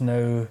is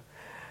now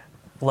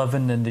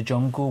living in the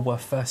jungle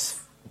with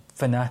this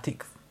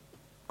fanatic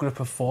group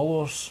of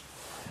followers.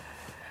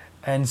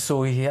 And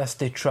so he has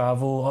to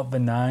travel up the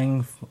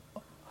Nang,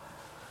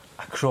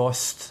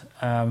 across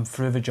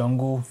through the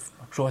jungle,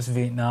 across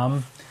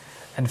Vietnam,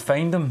 and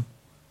find him.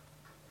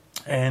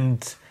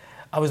 And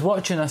I was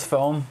watching this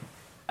film,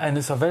 and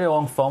it's a very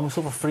long film, it's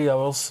over 3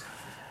 hours,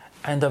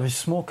 and I was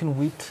smoking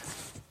weed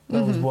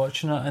when I was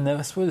watching it, and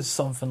this was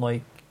something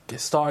like it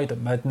started at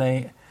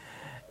midnight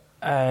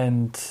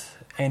and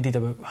ended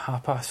about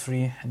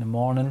 3:30 in the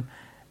morning,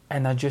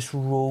 and I just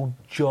rolled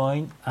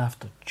joint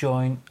after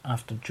joint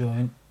after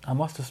joint. I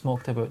must have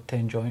smoked about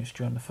 10 joints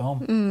during the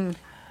film.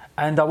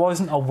 And I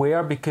wasn't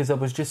aware because I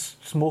was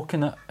just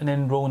smoking it and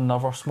then rolling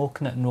another,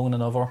 smoking it and rolling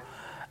another.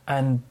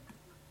 And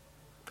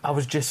I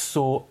was just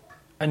so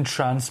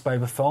entranced by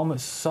the film.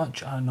 It's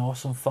such an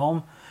awesome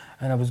film.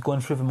 And I was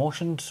going through the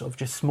motions of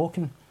just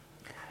smoking.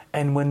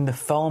 And when the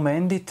film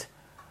ended,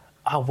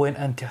 I went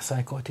into a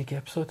psychotic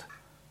episode.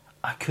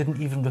 I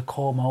couldn't even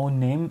recall my own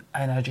name,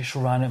 and I just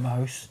ran out my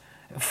house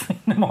at 3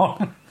 in the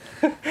morning.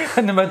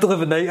 In the middle of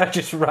the night, I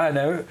just ran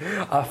out.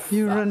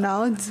 You ran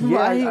out?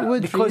 Yeah, Why?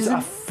 because I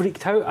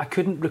freaked out. I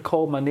couldn't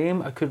recall my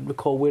name. I couldn't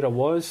recall where I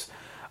was.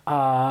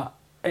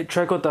 It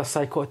triggered a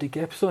psychotic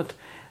episode.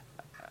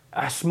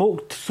 I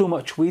smoked so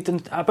much weed,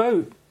 and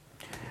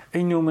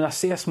when I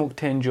say I smoked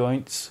 10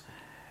 joints,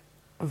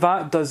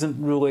 that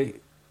doesn't really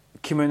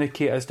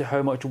communicate as to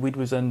how much weed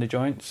was in the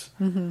joints.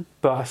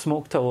 But I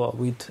smoked a lot of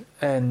weed,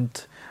 and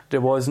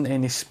there wasn't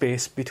any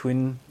space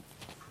between,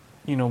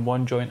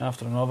 one joint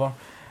after another.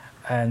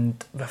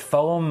 And the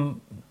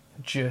film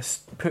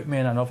just put me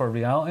in another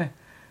reality.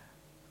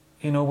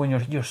 When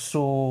you're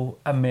so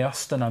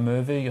immersed in a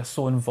movie, you're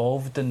so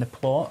involved in the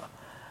plot.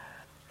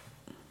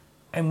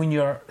 And when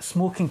you're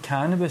smoking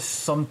cannabis,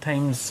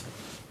 sometimes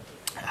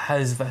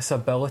has this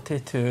ability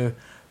to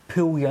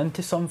pull you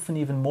into something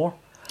even more.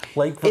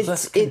 Like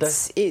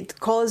it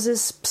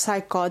causes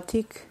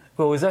psychotic.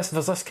 Well, there's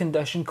this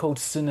condition called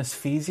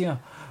synesthesia,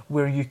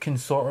 where you can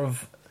sort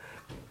of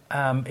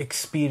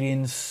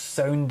experience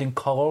sound and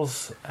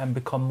colours and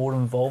become more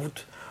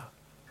involved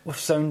with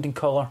sound and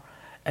colour,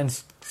 and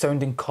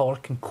sound and colour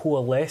can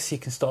coalesce. You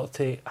can start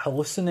to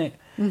hallucinate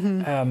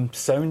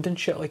sound and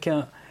shit like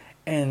that,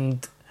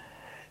 and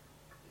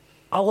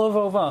I love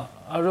all that.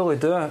 I really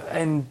do.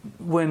 And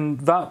when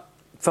that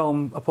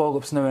film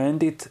Apocalypse Now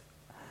ended,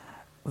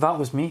 that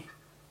was me.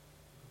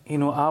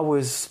 I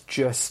was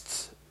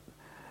just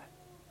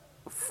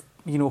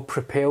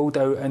propelled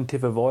out into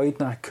the void,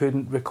 and I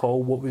couldn't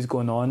recall what was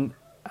going on,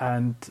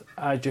 and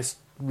I just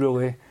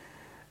really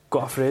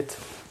got afraid.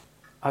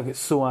 I got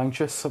so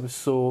anxious. I was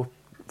so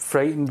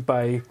frightened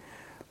by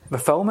the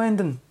film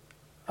ending.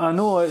 I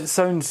know it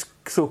sounds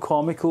so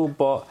comical,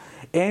 but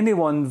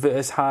anyone that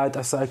has had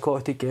a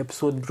psychotic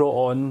episode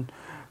brought on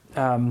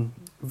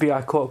via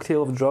a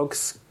cocktail of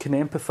drugs can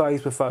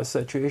empathise with that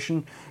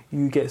situation.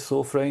 You get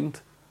so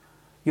frightened.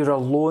 You're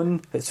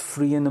alone, it's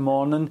 3 in the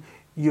morning,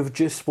 you've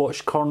just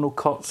watched Colonel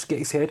Kurtz get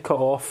his head cut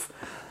off,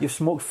 you've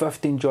smoked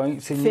 15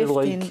 joints, and you're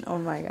like, oh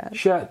my God,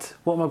 shit,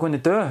 what am I going to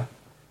do?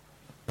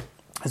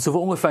 And so the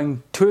only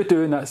thing to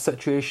do in that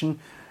situation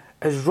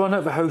is run out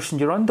of the house in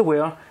your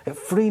underwear at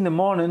 3 in the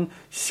morning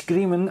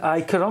screaming,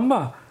 ay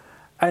caramba.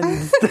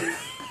 And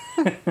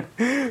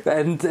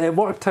and it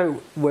worked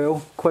out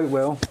well, quite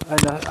well. And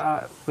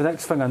the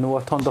next thing I know,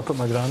 I turned up at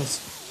my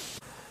gran's.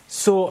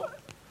 So,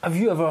 have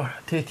you ever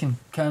taken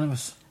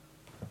cannabis?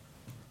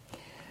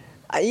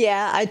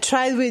 Yeah, I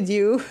tried with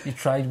you. You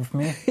tried with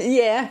me?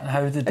 Yeah, and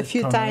how did it a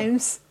few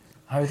times.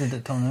 How did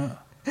it turn out?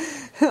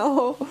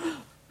 Oh,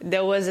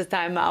 there was a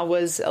time I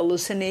was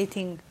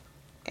hallucinating,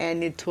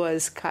 and it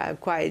was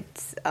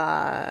quite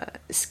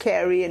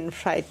scary and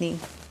frightening.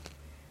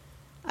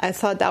 I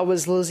thought I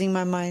was losing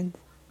my mind.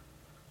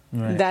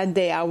 Right. That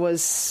day I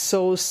was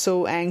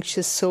so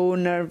anxious, so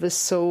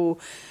nervous,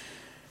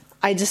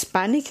 I just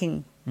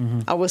panicking.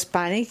 I was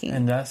panicking.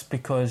 And that's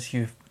because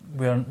you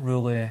weren't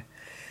really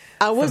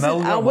I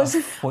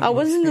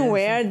wasn't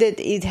aware that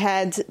it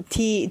had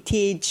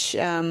THC.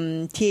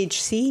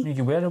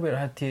 You were aware it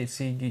had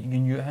THC. You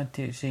knew it had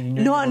THC. You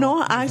knew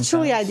no,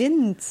 actually I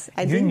didn't.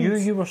 You knew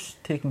you were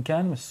taking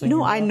cannabis. So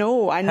no, I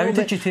know. How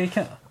did you take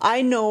it?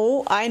 I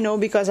know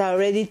because I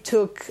already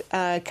took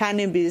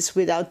cannabis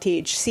without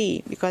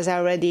THC, because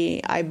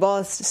I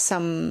bought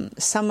some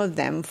of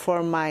them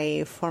for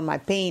my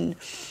pain,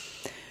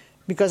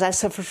 because I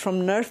suffer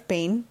from nerve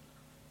pain.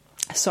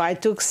 So I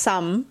took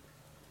some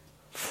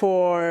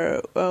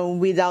for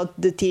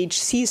without the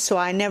THC, so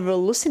I never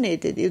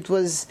hallucinated. It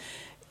was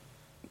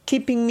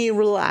keeping me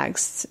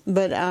relaxed.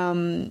 But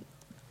how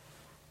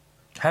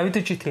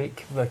did you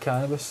take the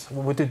cannabis?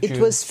 What did you?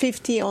 It was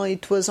 50.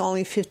 It was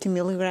only 50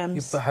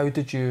 milligrams. But how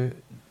did you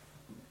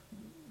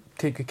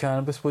take the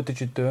cannabis? What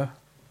did you do?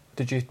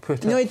 Did you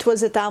put it? No, it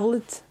was a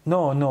tablet.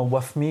 No,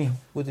 with me.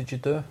 What did you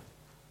do?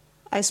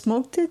 I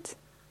smoked it.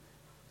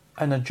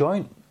 In a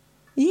joint?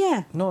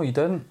 Yeah. No, you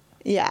didn't.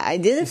 Yeah, I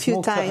did a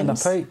few times. It in a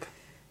pipe?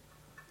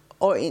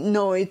 Oh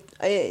no!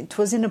 It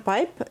was in a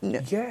pipe. No.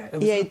 Yeah,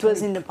 it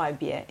was in the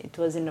pipe. Yeah, it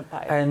was in the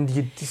pipe. And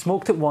you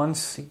smoked it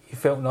once. You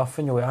felt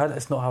nothing. You're like,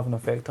 it's not having an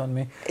effect on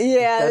me.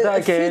 Yeah, did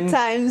it again, a few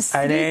times.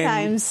 Three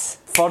times.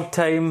 Third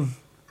time,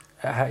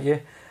 it hit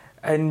you,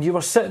 and you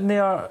were sitting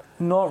there,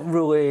 not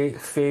really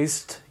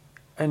phased,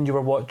 and you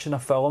were watching a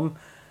film,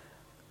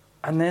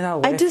 and then I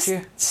left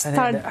you, and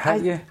then it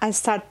hit you. I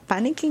start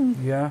panicking.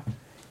 Yeah.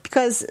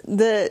 Because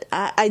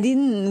I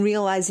didn't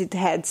realize it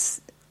had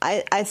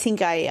I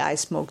think I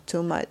smoked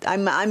too much.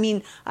 I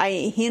mean,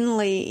 I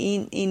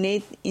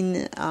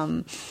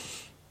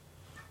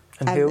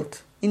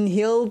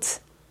inhaled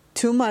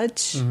too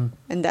much,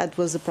 and that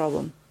was the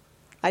problem.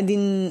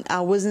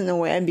 I wasn't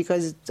aware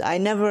because I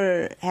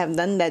never have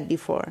done that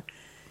before,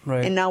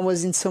 right? And I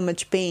was in so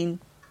much pain,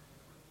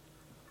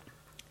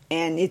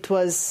 and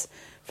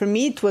for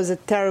me it was a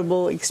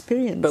terrible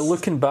experience. But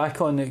looking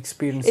back on the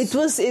experience,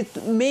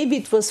 maybe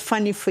it was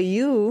funny for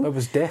you. It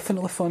was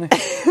definitely funny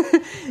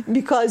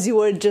because you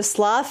were just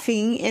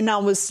laughing and I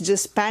was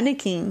just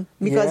panicking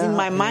because in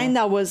my mind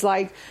I was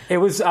like, I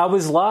was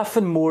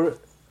laughing more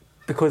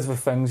because of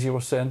the things you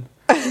were saying.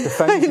 The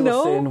things you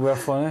were saying were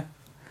funny.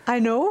 I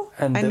know,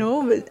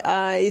 but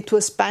it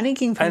was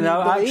panicking for me. And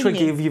I actually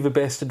gave you the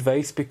best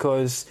advice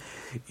because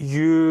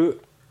you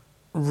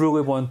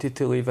really wanted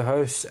to leave the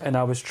house, and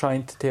I was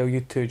trying to tell you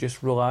to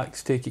just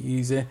relax, take it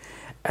easy,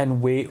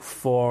 and wait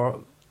for,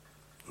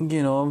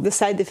 the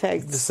side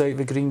effects,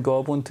 the Green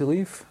Goblin to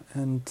leave,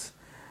 and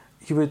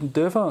you wouldn't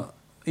do that.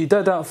 You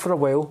did that for a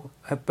while,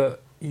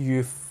 but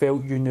you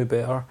felt you knew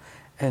better,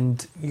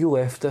 and you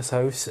left this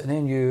house, and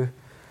then you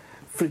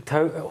freaked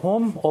out at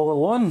home all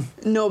alone.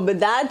 No,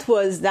 but that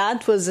was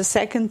the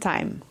second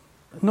time.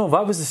 No,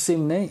 that was the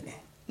same night.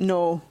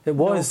 No, it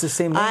was the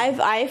same night.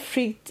 I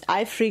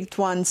freaked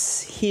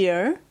once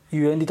here.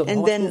 You ended up in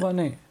hospital that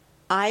night.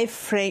 I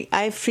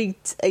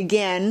freaked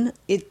again.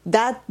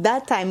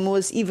 That time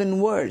was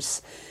even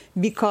worse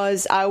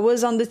because I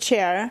was on the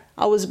chair.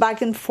 I was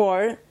back and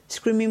forth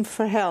screaming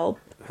for help.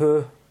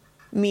 Who?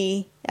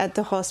 Me at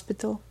the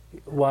hospital.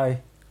 Why?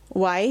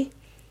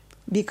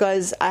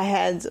 Because I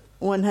had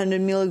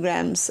 100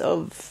 milligrams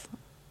of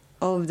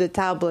the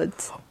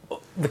tablet.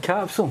 The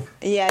capsule?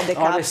 Yeah, the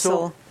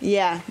capsule.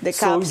 Yeah, the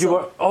capsule. So you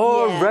were...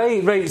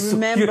 right. So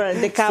remember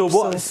the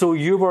capsule. So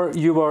you were...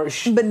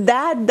 But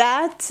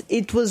that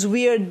it was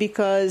weird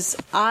because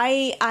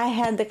I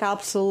had the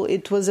capsule.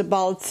 It was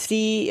about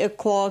 3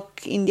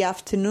 o'clock in the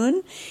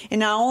afternoon,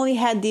 and I only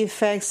had the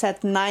effects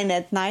at 9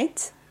 at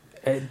night.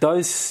 It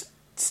does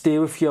stay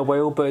with you a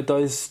while, but it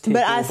does take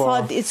But over. I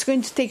thought it's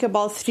going to take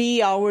about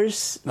 3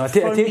 hours. No, it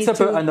takes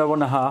about an hour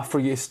and a half for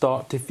you to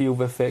start to feel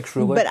the effects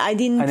really. But I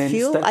didn't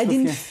feel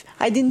anything.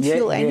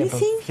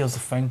 But here's the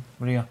thing,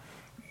 Maria.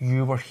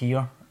 You were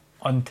here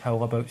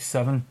until about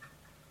 7,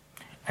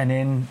 and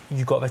then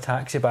you got the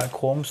taxi back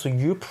home, so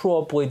you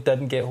probably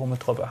didn't get home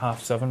until about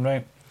 7:30,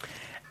 right?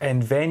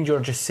 And then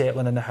you're just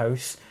settling in the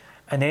house,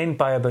 and then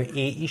by about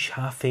 8ish,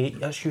 8:30,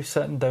 that's you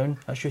sitting down,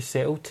 that's you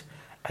settled.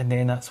 And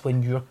then that's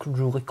when you're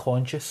really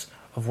conscious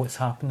of what's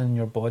happening in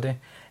your body,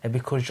 and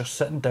because you're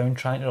sitting down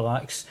trying to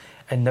relax,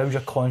 and now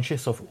you're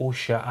conscious of, oh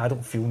shit, I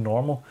don't feel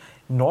normal.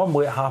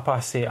 Normally at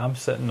 8:30 I'm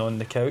sitting on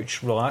the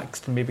couch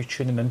relaxed, maybe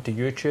tuning into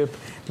YouTube,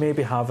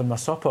 maybe having my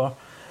supper,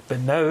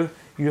 but now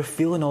you're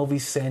feeling all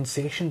these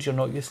sensations you're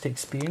not used to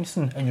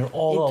experiencing, and you're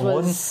all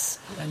alone,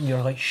 and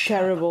you're like, shit.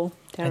 Terrible.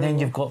 And then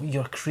you've got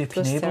your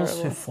creepy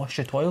neighbours who flush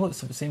your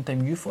toilets at the same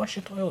time you flush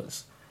your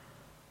toilets.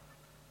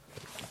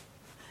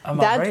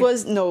 That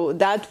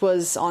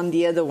was on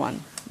the other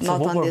one,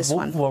 not on this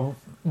one.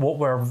 What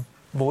were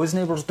those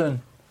neighbours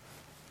doing?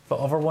 The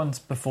other ones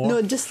before? No,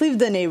 just leave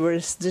the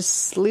neighbours.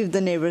 Just leave the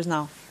neighbours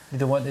now. You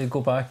don't want to go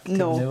back to the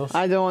neighbours?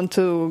 I don't want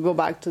to go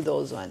back to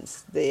those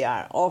ones. They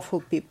are awful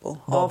people.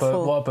 What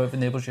about the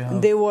neighbours you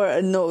have? They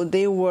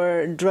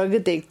were drug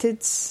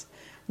addicted.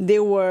 They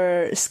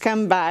were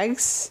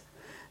scumbags.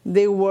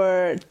 They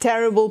were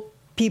terrible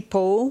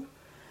people.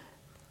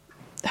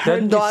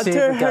 Her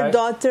daughter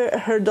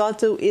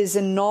is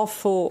an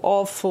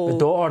awful. The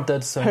daughter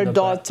did sound her a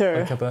daughter,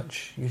 bit like a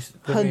bitch.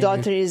 Her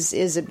daughter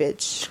is a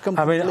bitch.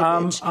 Completely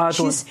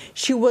bitch.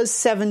 She was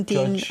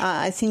 17.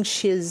 I think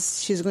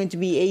she's going to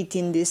be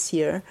 18 this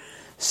year.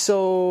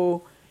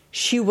 So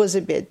she was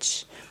a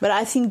bitch. But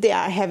I think they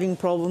are having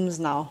problems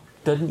now.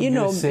 Didn't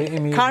you say to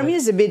me Carmi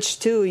is a bitch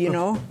too, you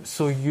know.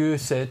 So you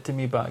said to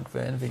me back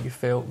then that you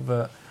felt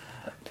that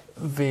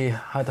they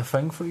had a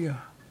thing for you.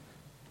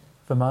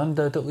 The man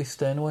did, at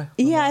least anyway.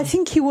 Yeah, I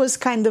think he was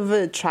kind of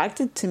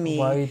attracted to me.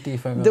 Why do you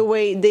think that?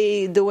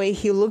 The way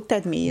he looked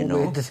at me, you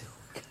know.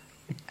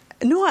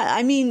 No,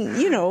 I mean,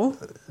 you know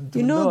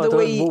the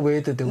way. What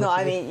way did he look? No,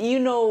 I mean, you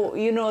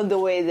know the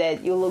way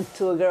that you look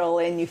to a girl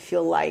and you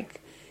feel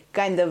like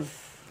kind of.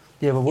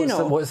 Yeah, but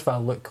what's that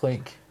look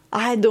like?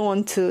 I don't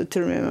want to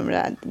remember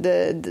that.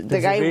 The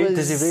guy was...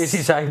 Did he raise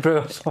his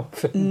eyebrow or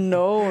something?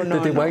 No.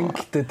 Did he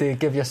wink? Did they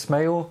give you a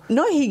smile?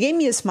 No, he gave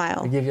me a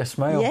smile. He gave you a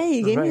smile? Yeah,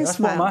 he gave me a smile. That's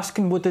what I'm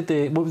asking. What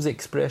was the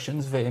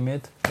expressions that he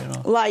made? You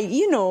know? Like,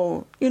 you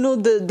know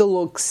the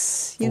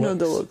looks. You know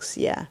the looks,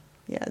 yeah.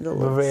 Yeah, the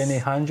looks. Were there any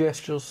hand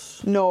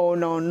gestures? No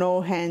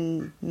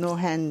hand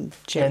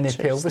gestures. Any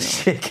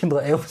pelvis shaking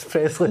like Elvis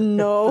Presley?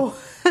 No.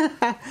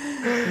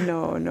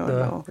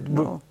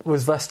 No.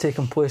 Was this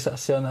taking place at a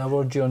certain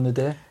hour during the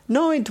day?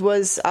 No, it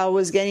was. I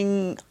was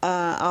getting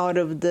out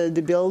of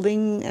the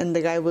building, and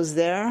the guy was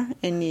there,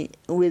 and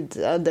with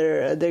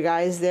other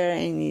guys there,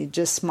 and he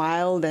just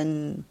smiled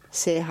and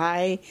say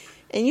hi,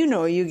 and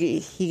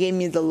he gave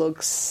me the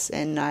looks,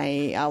 and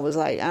I was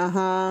like,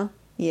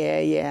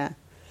 Yeah.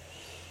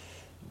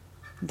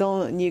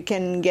 You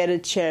can get a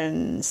chair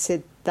and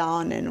sit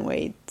down and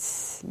wait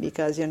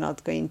because you're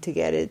not going to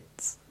get it.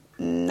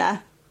 Nah,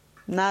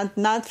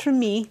 not for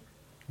me.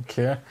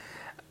 Okay.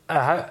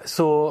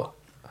 So,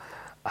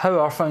 how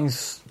are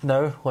things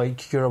now?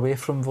 Like, you're away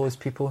from those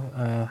people.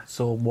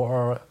 So, what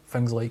are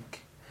things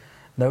like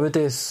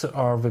nowadays?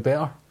 Are they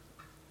better?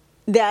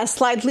 They are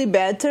slightly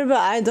better, but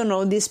I don't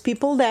know. These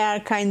people, they are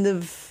kind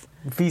of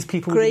These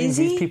people,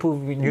 crazy. These people,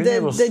 new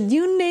neighbours. The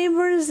new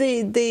neighbors,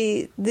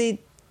 they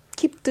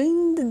keep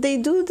doing. They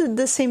do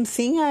the same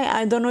thing.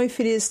 I don't know if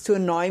it is to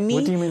annoy me.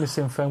 What do you mean the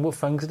same thing? What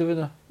things do they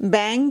do?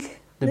 Bang.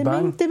 They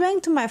bang? They bang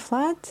to my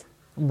flat.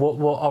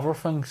 What other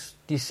things?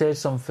 You said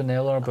something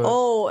earlier about...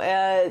 Oh,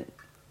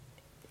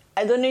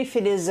 I don't know if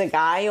it is a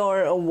guy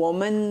or a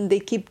woman. They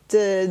keep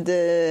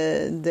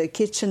the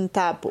kitchen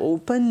tap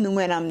open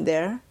when I'm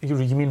there. You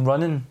mean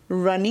running?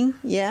 Running,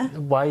 yeah.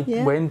 Why?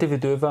 Yeah. When do they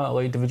do that?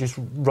 Like, do they just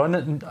run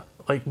it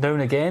like now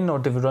and again, or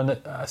do they run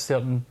it at a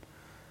certain...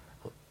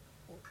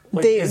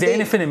 Like, is there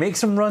anything that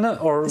makes them run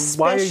it, or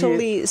why are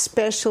you...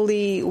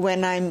 Especially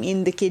when I'm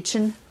in the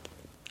kitchen.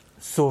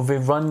 So they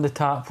run the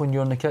tap when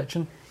you're in the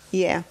kitchen?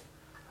 Yeah.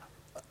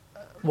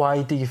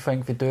 Why do you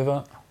think they do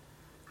that?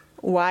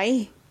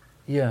 Why?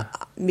 Yeah.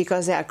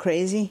 Because they are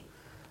crazy.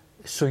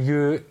 So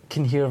you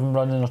can hear them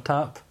running their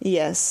tap?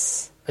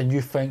 Yes. And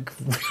you think...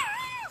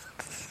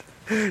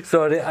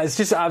 Sorry, it's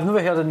just I've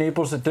never heard of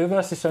neighbours that do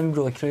this. They sound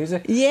really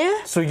crazy.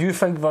 Yeah. So you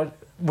think that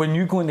when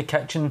you go in the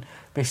kitchen,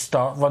 they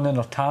start running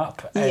their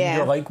tap, and Yeah.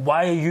 you're like,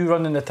 "Why are you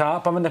running the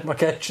tap? I'm in my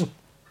kitchen."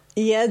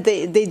 Yeah,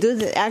 they do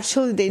that.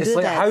 Actually, they It's do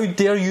like, that. how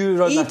dare you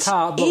run the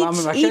tap while I'm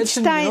in my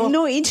kitchen? Time, you know?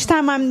 No, each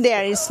time I'm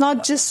there, it's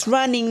not just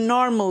running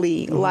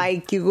normally.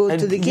 Like you go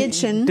to the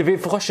kitchen. Do they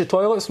flush the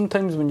toilet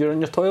sometimes when you're in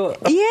your toilet?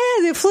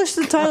 Yeah, they flush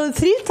the toilet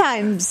 3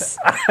 times.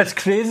 That's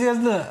crazy,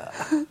 isn't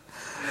it?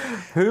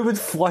 Who would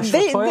flush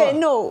the toilet?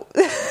 No.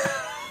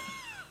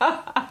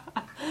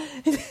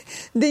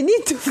 They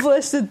need to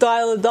flush the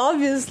toilet,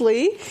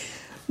 obviously,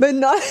 but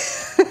not.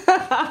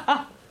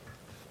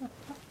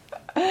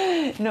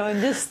 No,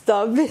 just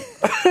stop it.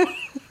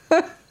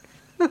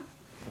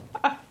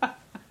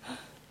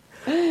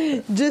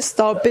 Just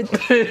stop it.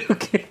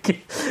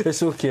 Okay.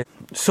 It's okay.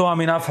 So, I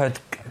mean, I've had...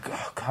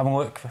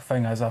 Look, the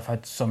thing is, I've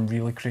had some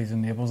really crazy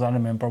neighbours. I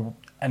remember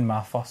in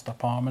my first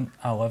apartment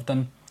I lived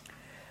in,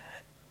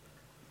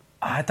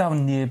 I had a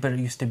neighbour that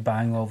used to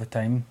bang all the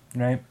time,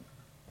 right?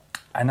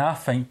 And I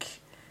think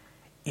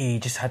he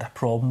just had a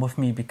problem with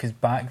me because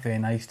back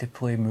then I used to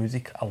play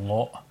music a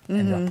lot,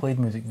 and I played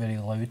music very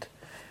loud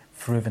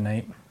through the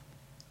night.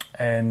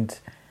 And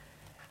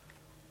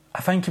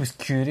I think he was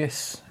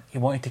curious. He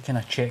wanted to kind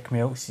of check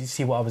me out,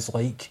 see what I was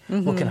like,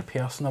 what kind of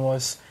person I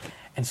was.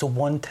 And so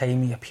one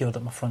time he appeared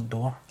at my front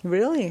door.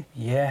 Really?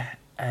 Yeah,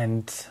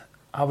 and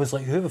I was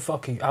like, who the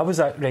fuck are you? I was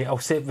at, right, I'll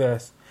set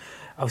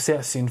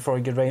a scene for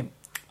you, right?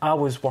 I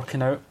was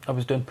working out, I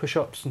was doing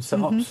push-ups and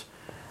sit-ups,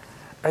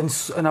 and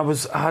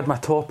I had my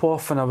top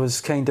off and I was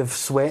kind of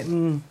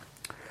sweating,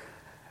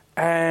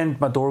 and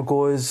my door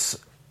goes,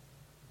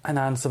 and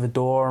I answer the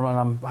door,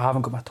 and I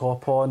haven't got my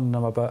top on, and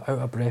I'm a bit out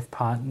of breath,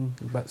 panting,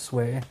 a bit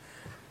sweaty,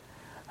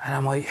 and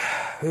I'm like,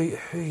 who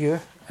are you?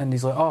 And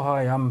he's like, oh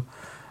hi,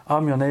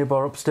 I'm your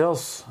neighbour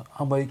upstairs.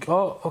 I'm like,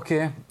 oh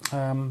okay,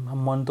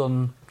 I'm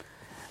wondering,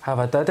 have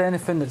I did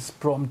anything that's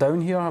brought him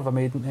down here? Have I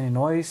made any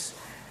noise?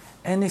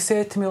 And he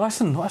said to me,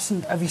 listen,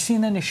 have you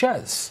seen any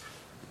shits?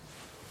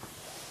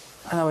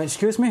 And I went,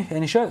 excuse me,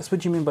 any shits?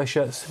 What do you mean by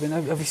shits? I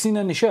went, have you seen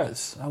any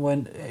shits? I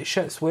went,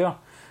 shits where?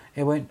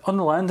 He went, on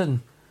the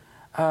landing.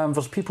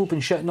 There's people been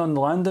shitting on the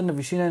landing. Have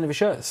you seen any of the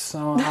shits?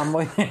 I'm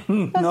like,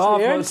 no,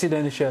 I've not seen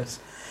any shits.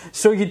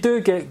 So you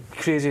do get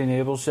crazy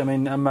neighbours. I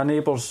mean, my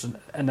neighbours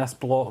in this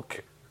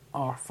block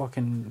are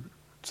fucking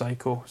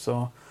psycho,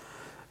 so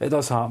it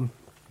does happen.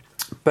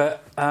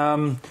 But,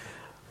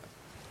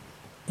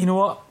 you know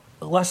what?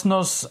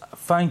 Listeners,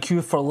 thank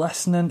you for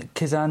listening,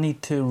 because I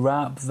need to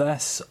wrap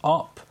this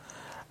up.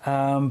 But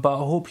I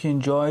hope you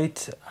enjoyed,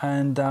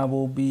 and I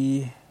will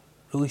be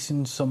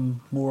releasing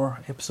some more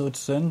episodes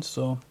soon,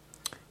 so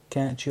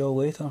catch you all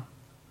later.